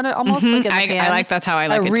toast on it, almost like in the pan, that's how I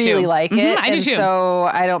like it too. I really like it. I do too. So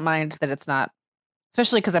I don't mind that it's not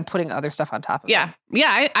especially because I'm putting other stuff on top of it. Yeah.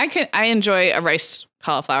 I enjoy a rice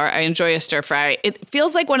cauliflower. I enjoy a stir fry. It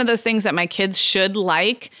feels like one of those things that my kids should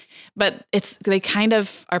like, but they kind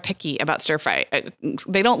of are picky about stir fry.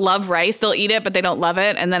 They don't love rice. They'll eat it, but they don't love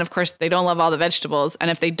it. And then of course they don't love all the vegetables. And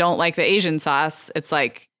if they don't like the Asian sauce, it's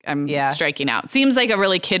like I'm striking out. Seems like a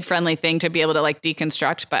really kid-friendly thing to be able to like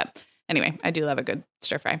deconstruct. But anyway, I do love a good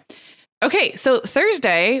stir fry. Okay, so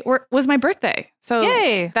Thursday was my birthday. So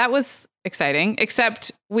Yay. That was exciting,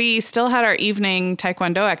 except we still had our evening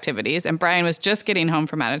Taekwondo activities and Brian was just getting home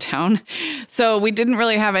from out of town. So we didn't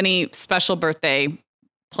really have any special birthday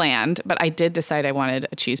planned, but I did decide I wanted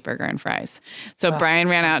a cheeseburger and fries. So Brian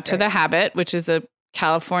ran out to the Habit, which is a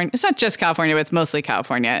California. It's not just California, but it's mostly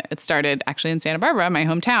California. It started actually in Santa Barbara, my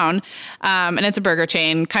hometown. And it's a burger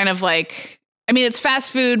chain, kind of like, I mean, it's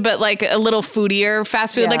fast food, but like a little foodier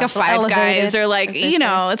fast food, like a Five Guys or like,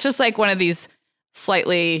 it's just like one of these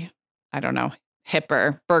slightly, I don't know,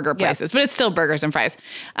 hipper burger places, but it's still burgers and fries.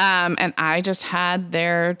 And I just had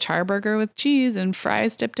their charburger with cheese and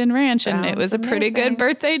fries dipped in ranch. And it was a pretty good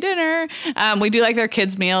birthday dinner. We do like their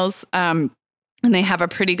kids' meals. And they have a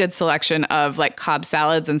pretty good selection of like Cobb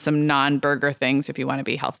salads and some non-burger things if you want to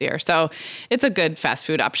be healthier. So it's a good fast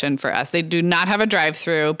food option for us. They do not have a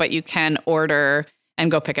drive-through, but you can order and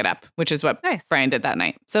go pick it up, which is what Brian did that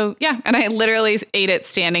night. So yeah, and I literally ate it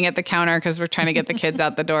standing at the counter because we're trying to get the kids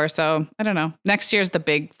out the door. So I don't know. Next year's the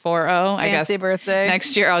big 4-0, I guess. Fancy birthday.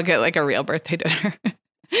 Next year I'll get like a real birthday dinner.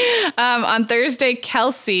 On Thursday,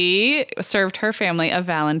 Kelsey served her family a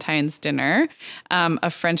Valentine's dinner,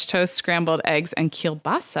 of French toast, scrambled eggs, and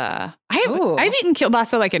kielbasa. I've eaten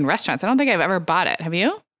kielbasa like in restaurants. I don't think I've ever bought it. Have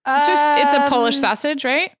you? It's a Polish sausage,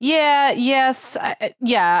 right? Yeah. Yes.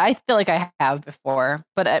 I feel like I have before,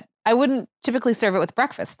 but I wouldn't typically serve it with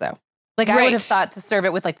breakfast though. Like I would have thought to serve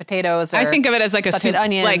it with like potatoes. Or I think of it as like a soup,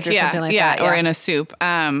 onions like, or something like that. Or in a soup.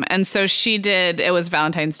 And so it was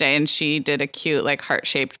Valentine's Day and she did a cute like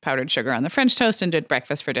heart-shaped powdered sugar on the French toast and did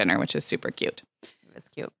breakfast for dinner, which is super cute. It was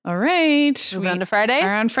cute. All right. Moving on to Friday.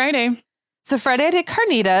 We're on Friday. So Friday I did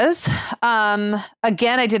carnitas.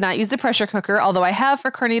 Again, I did not use the pressure cooker, although I have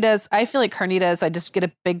for carnitas. I feel like carnitas, I just get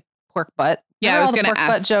a big pork butt. Yeah, I was going to ask. Pork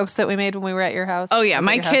butt jokes that we made when we were at your house. Oh yeah,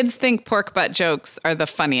 my kids think pork butt jokes are the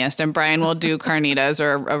funniest, and Brian will do carnitas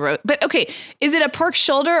or but okay, is it a pork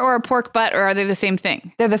shoulder or a pork butt, or are they the same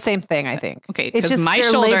thing? They're the same thing, I think. Okay, because my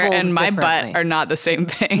shoulder and my butt are not the same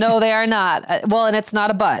thing. No, they are not. Well, and it's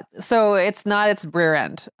not a butt, so it's not its rear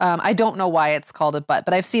end. I don't know why it's called a butt,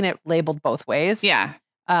 but I've seen it labeled both ways. Yeah.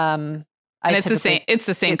 And it's the same. It's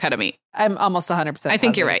the same cut of meat. I'm almost 100%. I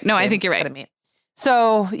think you're right. No, I think you're right. Cut of meat.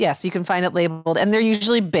 So yes, you can find it labeled and they're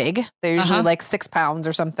usually big. They're usually like 6 pounds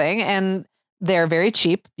or something. And they're very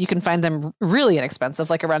cheap. You can find them really inexpensive,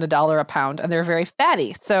 like around $1 a pound, and they're very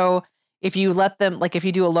fatty. So if you let them, like if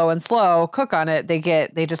you do a low and slow cook on it,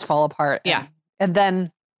 they just fall apart. Yeah. And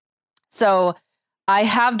then, so I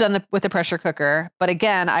have done with the pressure cooker, but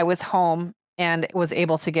again, I was home and was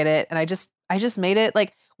able to get it. And I just made it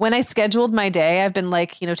like, when I scheduled my day, I've been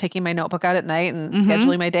like, taking my notebook out at night and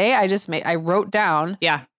scheduling my day. I wrote down,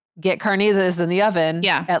 get carnitas in the oven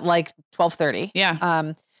at like 12:30.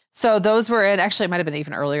 Yeah. So those were, and actually it might've been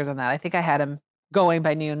even earlier than that. I think I had them going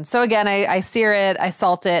by noon. So again, I sear it, I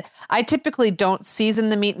salt it. I typically don't season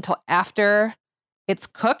the meat until after it's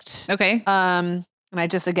cooked. Okay. And I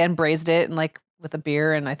just, again, braised it and like with a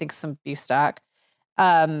beer and I think some beef stock.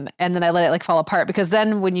 And then I let it like fall apart because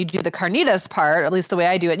then when you do the carnitas part, at least the way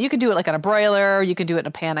I do it, and you can do it like on a broiler, or you can do it in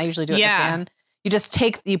a pan. I usually do it in a pan. You just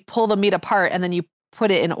you pull the meat apart and then you put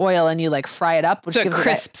it in oil and you like fry it up, which so gives it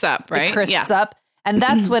crisps up, right? It crisps up. And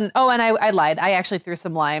that's when, and I lied. I actually threw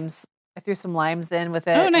some limes. I threw some limes in with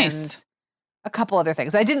it. Oh, nice. And a couple other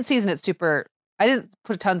things. I didn't season it I didn't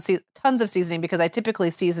put tons of seasoning because I typically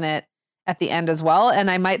season it at the end as well. And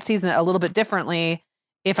I might season it a little bit differently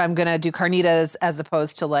if I'm going to do carnitas as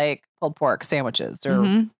opposed to like pulled pork sandwiches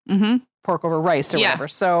or pork over rice or whatever.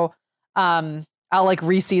 So, I'll like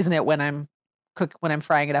re-season it when I'm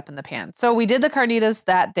frying it up in the pan. So we did the carnitas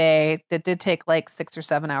that day. That did take like 6 or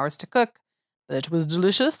 7 hours to cook, but it was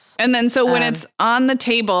delicious. And then, so when it's on the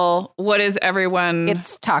table, what is everyone?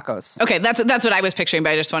 It's tacos. Okay. That's what I was picturing,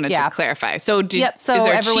 but I just wanted to clarify. So is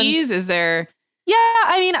there cheese? Is there? Yeah.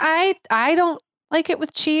 I mean, I don't like it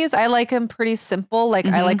with cheese. I like them pretty simple. Like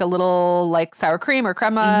I like a little like sour cream or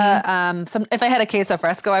crema. If I had a queso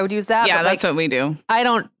fresco, I would use that. Yeah, but that's what we do. I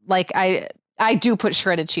don't like, I do put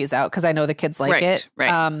shredded cheese out because I know the kids like it.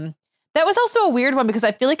 Right. That was also a weird one because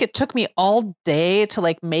I feel like it took me all day to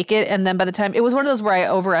like make it. And then by the time, it was one of those where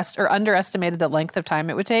I underestimated the length of time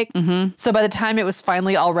it would take. Mm-hmm. So by the time it was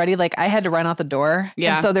finally all ready, like I had to run out the door.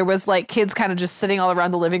 Yeah. And so there was like kids kind of just sitting all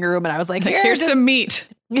around the living room. And I was like, here's some meat.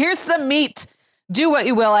 Here's some meat. Do what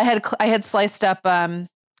you will. I had sliced up a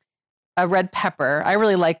red pepper. I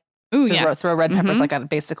really like to throw red peppers like on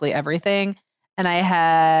basically everything. And I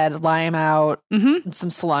had lime out, and some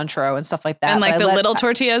cilantro and stuff like that. And like the little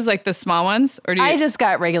tortillas, like the small ones? Or I just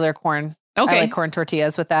got regular corn. Okay. I like corn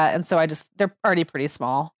tortillas with that. And so they're already pretty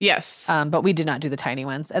small. Yes. But we did not do the tiny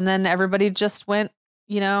ones. And then everybody just went,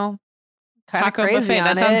 kind of taco crazy buffet.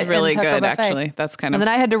 on That sounds it, really and taco good, buffet. actually. That's kind of. And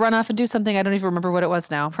then I had to run off and do something. I don't even remember what it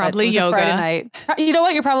was now. Probably it was yoga. A Friday night. You know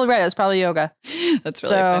what? You're probably right. It was probably yoga. That's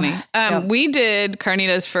really funny. We did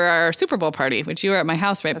carnitas for our Super Bowl party, which you were at my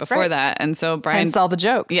house before that. And so Brian. Hence all the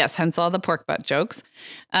jokes. Yes, hence all the pork butt jokes.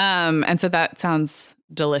 And so that sounds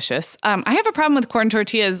delicious. I have a problem with corn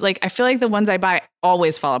tortillas. Like, I feel like the ones I buy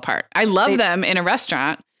always fall apart. I love them in a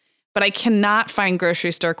restaurant, but I cannot find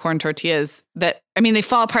grocery store corn tortillas they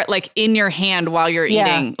fall apart like in your hand while you're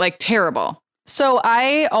eating, like terrible. So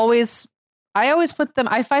I always put them,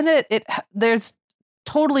 I find that there's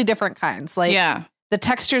totally different kinds. Like the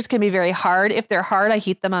textures can be very hard. If they're hard, I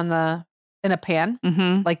heat them in a pan,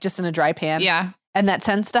 like just in a dry pan. Yeah. And that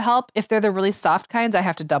tends to help. If they're the really soft kinds, I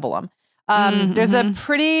have to double them. There's a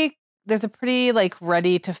pretty like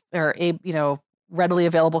readily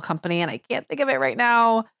available company, and I can't think of it right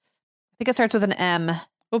now. I think it starts with an M.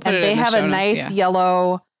 They have a nice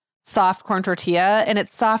yellow soft corn tortilla, and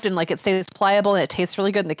it's soft and like it stays pliable and it tastes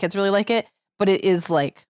really good and the kids really like it, but it is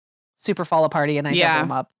like super fall aparty, and I double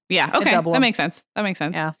them up. Yeah. Okay. That makes sense.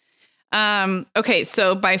 Yeah. Okay.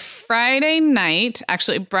 So by Friday night,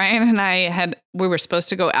 actually, Brian and we were supposed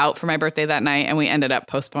to go out for my birthday that night, and we ended up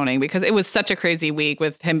postponing because it was such a crazy week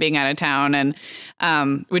with him being out of town,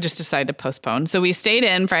 and we just decided to postpone. So we stayed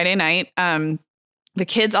in Friday night. The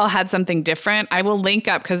kids all had something different. I will link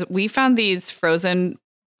up because we found these frozen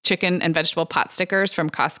chicken and vegetable pot stickers from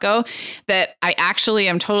Costco that I actually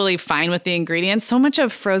am totally fine with the ingredients. So much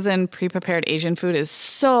of frozen pre-prepared Asian food has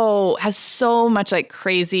so much like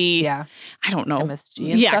crazy, I don't know,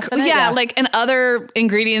 MSG and stuff in it. Like, and other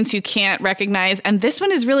ingredients you can't recognize. And this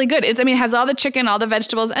one is really good. It has all the chicken, all the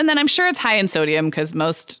vegetables, and then I'm sure it's high in sodium because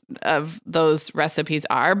most of those recipes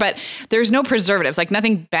are, but there's no preservatives, like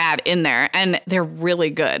nothing bad in there, and they're really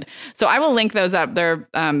good. So I will link those up. They're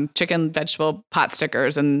chicken vegetable pot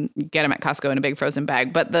stickers, and get them at Costco in a big frozen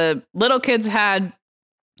bag. But the little kids had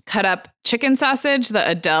cut up chicken sausage, the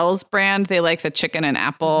Adele's brand. They like the chicken and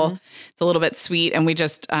apple. It's a little bit sweet, and we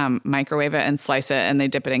just microwave it and slice it, and they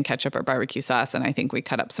dip it in ketchup or barbecue sauce. And I think we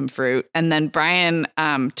cut up some fruit. And then Brian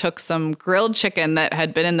took some grilled chicken that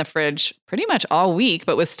had been in the fridge pretty much all week,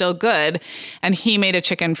 but was still good. And he made a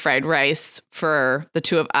chicken fried rice for the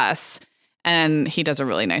two of us. And he does a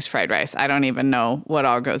really nice fried rice. I don't even know what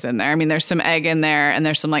all goes in there. I mean, there's some egg in there, and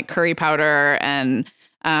there's some like curry powder, and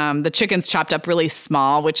the chicken's chopped up really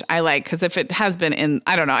small, which I like because if it has been in,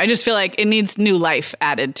 I don't know, I just feel like it needs new life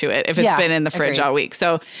added to it if it's been in the fridge all week.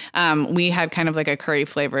 So we had kind of like a curry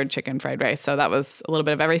flavored chicken fried rice. So that was a little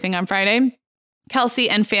bit of everything on Friday. Kelsey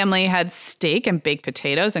and family had steak and baked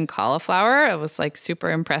potatoes and cauliflower. I was like super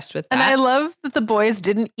impressed with that. And I love that the boys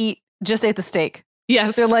just ate the steak.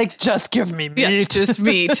 Yes. They're like, just give me meat. Yeah, just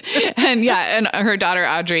meat. And her daughter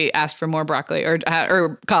Audrey asked for more broccoli or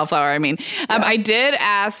cauliflower. I did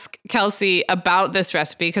ask Kelsey about this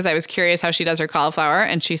recipe because I was curious how she does her cauliflower.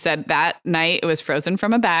 And she said that night it was frozen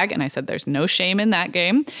from a bag. And I said, there's no shame in that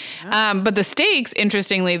game. Yeah. But the steaks,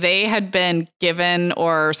 interestingly, they had been given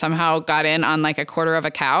or somehow got in on like a quarter of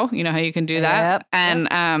a cow. You know how you can do that? Yep.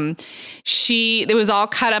 And it was all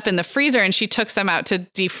cut up in the freezer, and she took some out to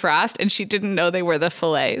defrost, and she didn't know they were the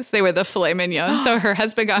fillets. They were the filet mignon. So her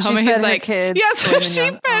husband got home and he's like, yes, so she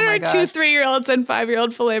fed her 2 3-year-olds and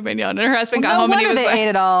 5-year-old filet mignon. And her husband got home and he was like, ate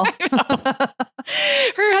it all.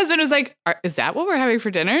 Her husband was like, is that what we're having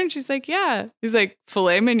for dinner? And she's like, yeah. He's like,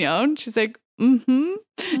 filet mignon. She's like,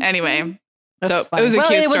 Anyway. That's so funny. It was a cute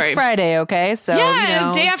story. It was Friday, okay? So it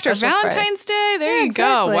was day after Valentine's Day. There you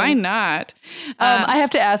go. Why not? I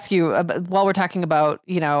have to ask you while we're talking about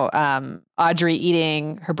Audrey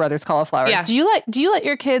eating her brother's cauliflower. Yeah. Do you let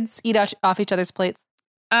your kids eat off each other's plates?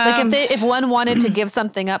 Like if one wanted to give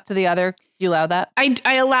something up to the other, do you allow that?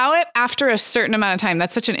 I allow it after a certain amount of time.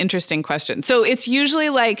 That's such an interesting question. So it's usually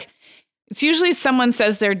like It's usually someone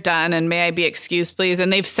says they're done and may I be excused, please.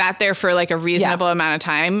 And they've sat there for like a reasonable amount of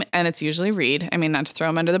time. And it's usually Reed. I mean, not to throw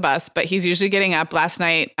him under the bus, but he's usually getting up. Last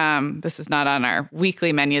night, this is not on our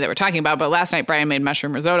weekly menu that we're talking about, but last night Brian made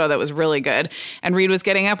mushroom risotto that was really good. And Reed was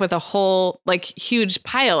getting up with a whole like huge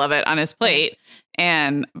pile of it on his plate.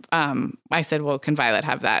 And I said, well, can Violet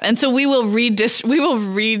have that? And so we will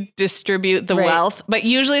redistribute the wealth, but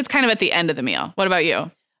usually it's kind of at the end of the meal. What about you?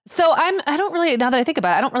 So I don't really, now that I think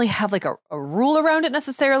about it, I don't really have like a rule around it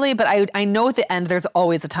necessarily, but I know at the end there's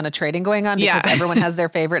always a ton of trading going on because everyone has their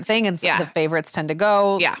favorite thing and the favorites tend to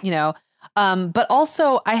go, you know. But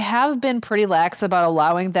also I have been pretty lax about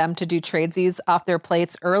allowing them to do tradesies off their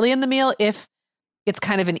plates early in the meal if it's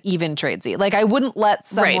kind of an even tradesy. Like I wouldn't let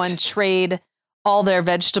someone trade all their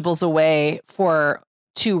vegetables away for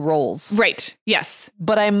 2 rolls. Right. Yes.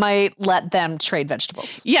 But I might let them trade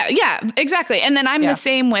vegetables. Yeah, exactly. And then I'm the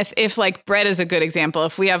same with if like bread is a good example.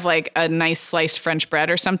 If we have like a nice sliced French bread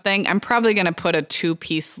or something, I'm probably going to put a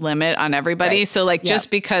 2-piece limit on everybody. Right. So like just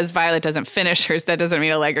because Violet doesn't finish hers, that doesn't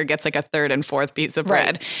mean Allegra gets like a 3rd and 4th piece of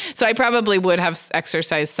bread. So I probably would have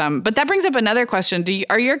exercised some. But that brings up another question.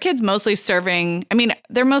 Are your kids mostly serving? I mean,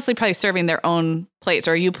 they're mostly probably serving their own plates,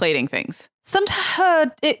 or are you plating things?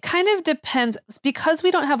 Sometimes it kind of depends because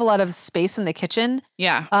we don't have a lot of space in the kitchen.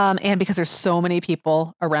 Yeah. And because there's so many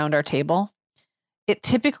people around our table, it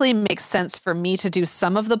typically makes sense for me to do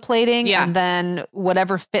some of the plating and then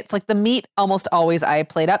whatever fits, like the meat, almost always I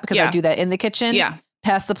plate up because I do that in the kitchen. Yeah.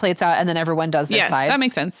 Pass the plates out and then everyone does their sides. That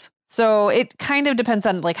makes sense. So it kind of depends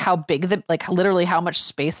on like how big like literally how much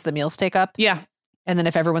space the meals take up. Yeah. And then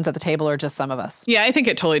if everyone's at the table or just some of us. Yeah, I think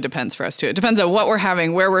it totally depends for us too. It depends on what we're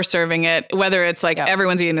having, where we're serving it, whether it's like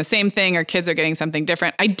everyone's eating the same thing or kids are getting something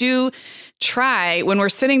different. I do try when we're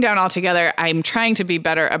sitting down all together, I'm trying to be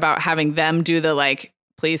better about having them do the like,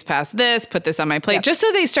 please pass this, put this on my plate, just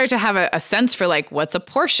so they start to have a sense for like, what's a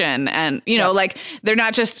portion? And, you know, like they're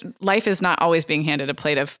not just, life is not always being handed a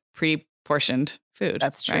plate of pre-portioned food.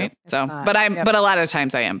 That's true. Right. So, but but a lot of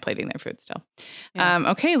times I am plating their food still.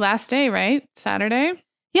 Yeah. Okay. Last day, right? Saturday.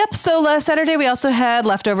 Yep. So last Saturday, we also had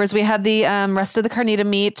leftovers. We had the rest of the carnita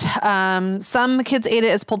meat. Some kids ate it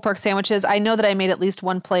as pulled pork sandwiches. I know that I made at least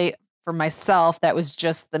one plate for myself that was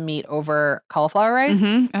just the meat over cauliflower rice.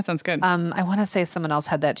 Mm-hmm. That sounds good. I want to say someone else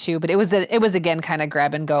had that too, but it was again kind of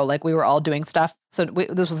grab and go. Like we were all doing stuff. So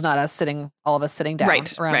this was not all of us sitting down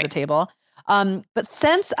around the table. But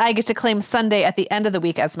since I get to claim Sunday at the end of the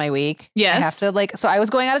week as my week, I have to so I was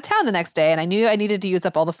going out of town the next day and I knew I needed to use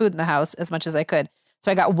up all the food in the house as much as I could.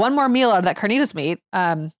 So I got one more meal out of that carnitas meat.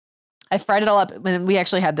 I fried it all up and we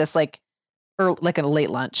actually had this like a late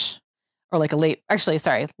lunch or like late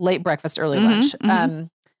breakfast, early lunch. Mm-hmm.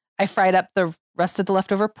 I fried up the rest of the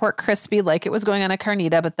leftover pork crispy like it was going on a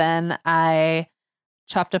carnita, but then I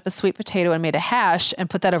chopped up a sweet potato and made a hash and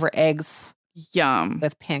put that over eggs. Yum.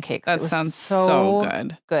 With pancakes. That sounds so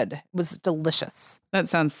good. Good. It was delicious. That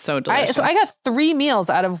sounds so delicious. So I got 3 meals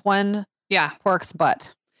out of one pork's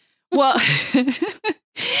butt. Well, and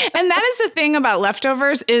that is the thing about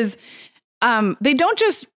leftovers is they don't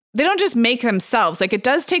just make themselves. Like it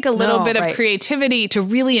does take a little bit of creativity to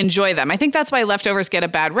really enjoy them. I think that's why leftovers get a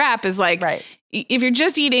bad rap is like, if you're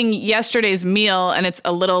just eating yesterday's meal and it's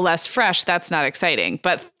a little less fresh, that's not exciting.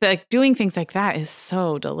 But doing things like that is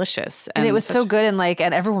so delicious. And it was so good. And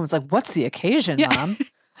and everyone was like, what's the occasion, Mom?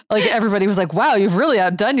 Like everybody was like, wow, you've really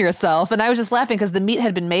outdone yourself. And I was just laughing because the meat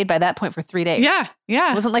had been made by that point for 3 days. Yeah.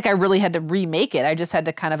 Yeah. It wasn't like I really had to remake it. I just had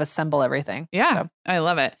to kind of assemble everything. Yeah. So. I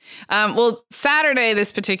love it. Well,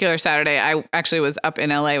 this particular Saturday, I actually was up in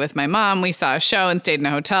LA with my mom. We saw a show and stayed in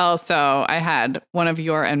a hotel. So I had one of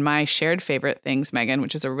your and my shared favorite things, Meagan,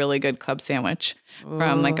 which is a really good club sandwich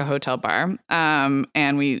from like a hotel bar.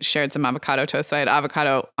 And we shared some avocado toast. So I had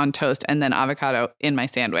avocado on toast and then avocado in my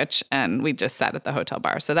sandwich. And we just sat at the hotel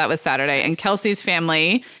bar. So that was Saturday. Nice. And Kelsey's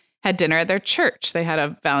family had dinner at their church. They had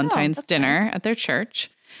a Valentine's dinner at their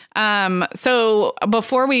church. So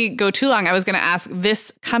before we go too long, I was going to ask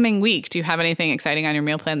this coming week, do you have anything exciting on your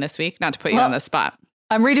meal plan this week? Not to put you on the spot.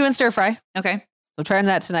 I'm redoing stir fry. Okay. I'm trying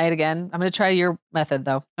that tonight again. I'm going to try your method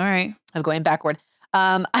though. All right. I'm going backward.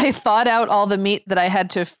 I thawed out all the meat that I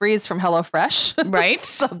had to freeze from HelloFresh. Right.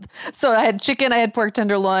 So I had chicken, I had pork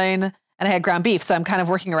tenderloin, and I had ground beef. So I'm kind of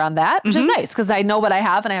working around that, which is nice because I know what I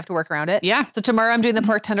have and I have to work around it. Yeah. So tomorrow I'm doing the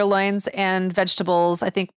pork tenderloins and vegetables.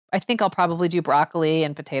 I think I'll probably do broccoli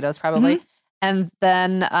and potatoes probably. Mm-hmm. And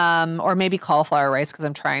then, or maybe cauliflower rice because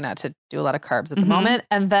I'm trying not to do a lot of carbs at the moment.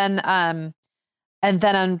 And then on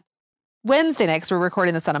Wednesday night, because we're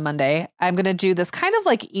recording this on a Monday, I'm going to do this kind of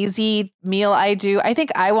like easy meal I do. I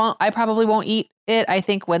think I probably won't eat it. I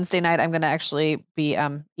think Wednesday night I'm going to actually be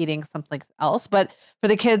eating something else. But for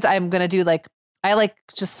the kids, I'm going to do I like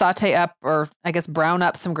just saute up, or I guess brown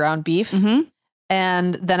up some ground beef. Mm-hmm.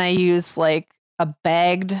 And then I use like a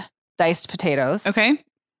bagged diced potatoes. Okay.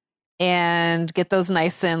 And get those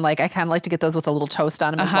nice and I kind of like to get those with a little toast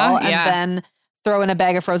on them as well. And then throw in a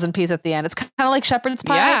bag of frozen peas at the end. It's kind of like shepherd's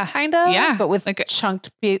pie, kind of. Yeah. But with chunked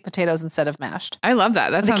potatoes instead of mashed. I love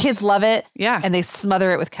that. The kids love it. Yeah. And they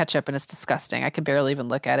smother it with ketchup, and it's disgusting. I could barely even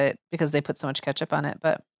look at it because they put so much ketchup on it.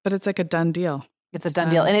 But it's like a done deal. It's a done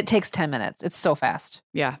deal. And it takes 10 minutes. It's so fast.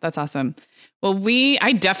 Yeah, that's awesome. Well,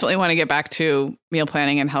 I definitely want to get back to meal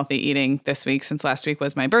planning and healthy eating this week, since last week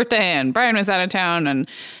was my birthday and Brian was out of town. And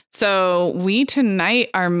so we tonight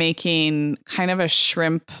are making kind of a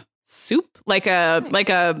shrimp soup, like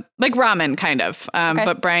ramen kind of.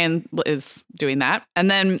 But Brian is doing that.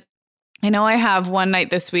 And then I know I have one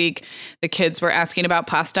night this week, the kids were asking about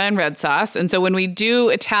pasta and red sauce. And so when we do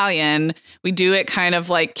Italian, we do it kind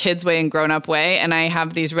of like kids way and grown up way. And I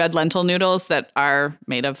have these red lentil noodles that are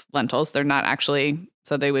made of lentils. They're not actually,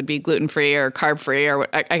 so they would be gluten-free or carb-free, or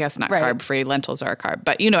I guess not carb-free. Lentils are a carb,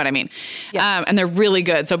 but you know what I mean. Yeah. And they're really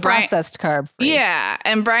good. So processed carb-free. Yeah.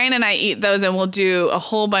 And Brian and I eat those, and we'll do a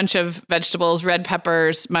whole bunch of vegetables, red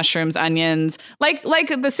peppers, mushrooms, onions, like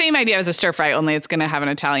the same idea as a stir fry, only it's going to have an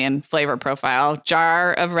Italian flavor profile,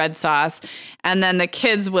 jar of red sauce. And then the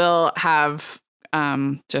kids will have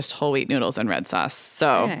just whole wheat noodles and red sauce.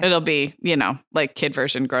 So it'll be, like kid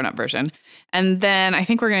version, grown up version. And then I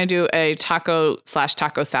think we're going to do a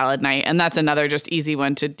taco/taco salad night. And that's another just easy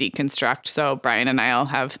one to deconstruct. So Brian and I'll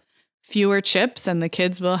have fewer chips, and the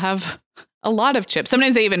kids will have a lot of chips.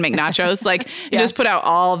 Sometimes they even make nachos. You just put out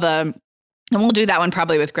and we'll do that one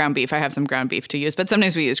probably with ground beef. I have some ground beef to use, but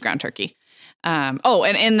sometimes we use ground turkey. And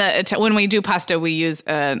when we do pasta, we use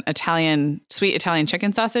an sweet Italian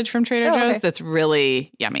chicken sausage from Trader Joe's. That's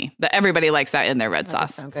really yummy. Everybody likes that in their red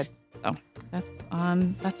sauce. Sound good. So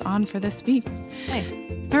that's on for this week. Nice.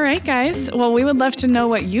 All right, guys. Well, we would love to know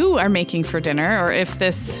what you are making for dinner, or if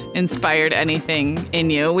this inspired anything in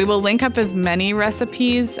you. We will link up as many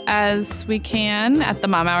recipes as we can at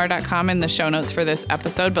themomhour.com in the show notes for this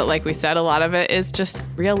episode. But like we said, a lot of it is just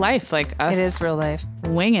real life, like us. It is real life.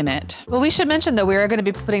 Winging it. Well, we should mention, though, we are going to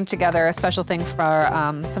be putting together a special thing for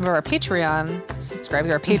some of our Patreon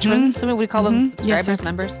subscribers, our patrons. What do we call them? Subscribers,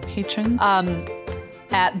 members? Patrons.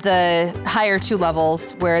 At the higher 2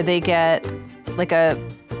 levels, where they get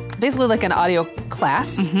basically like an audio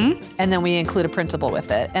class, and then we include a printable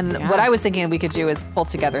with it. And what I was thinking we could do is pull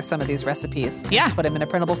together some of these recipes, and put them in a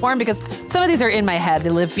printable form, because some of these are in my head. They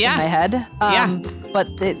live in my head.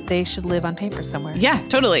 But they should live on paper somewhere. Yeah,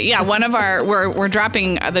 totally. Yeah, one of we're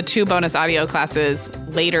dropping the 2 bonus audio classes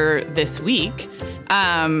later this week.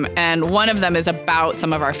 And one of them is about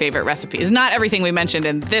some of our favorite recipes. Not everything we mentioned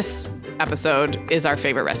in this episode is our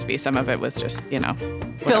favorite recipe. Some of it was just,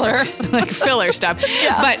 filler, filler stuff.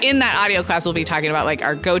 But in that audio class, we'll be talking about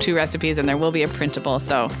our go-to recipes, and there will be a printable.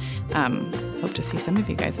 So hope to see some of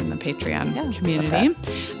you guys in the Patreon community.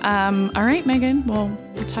 All right, Megan. Well,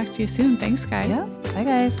 we'll talk to you soon. Thanks, guys. Yeah. Bye,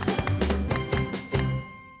 guys.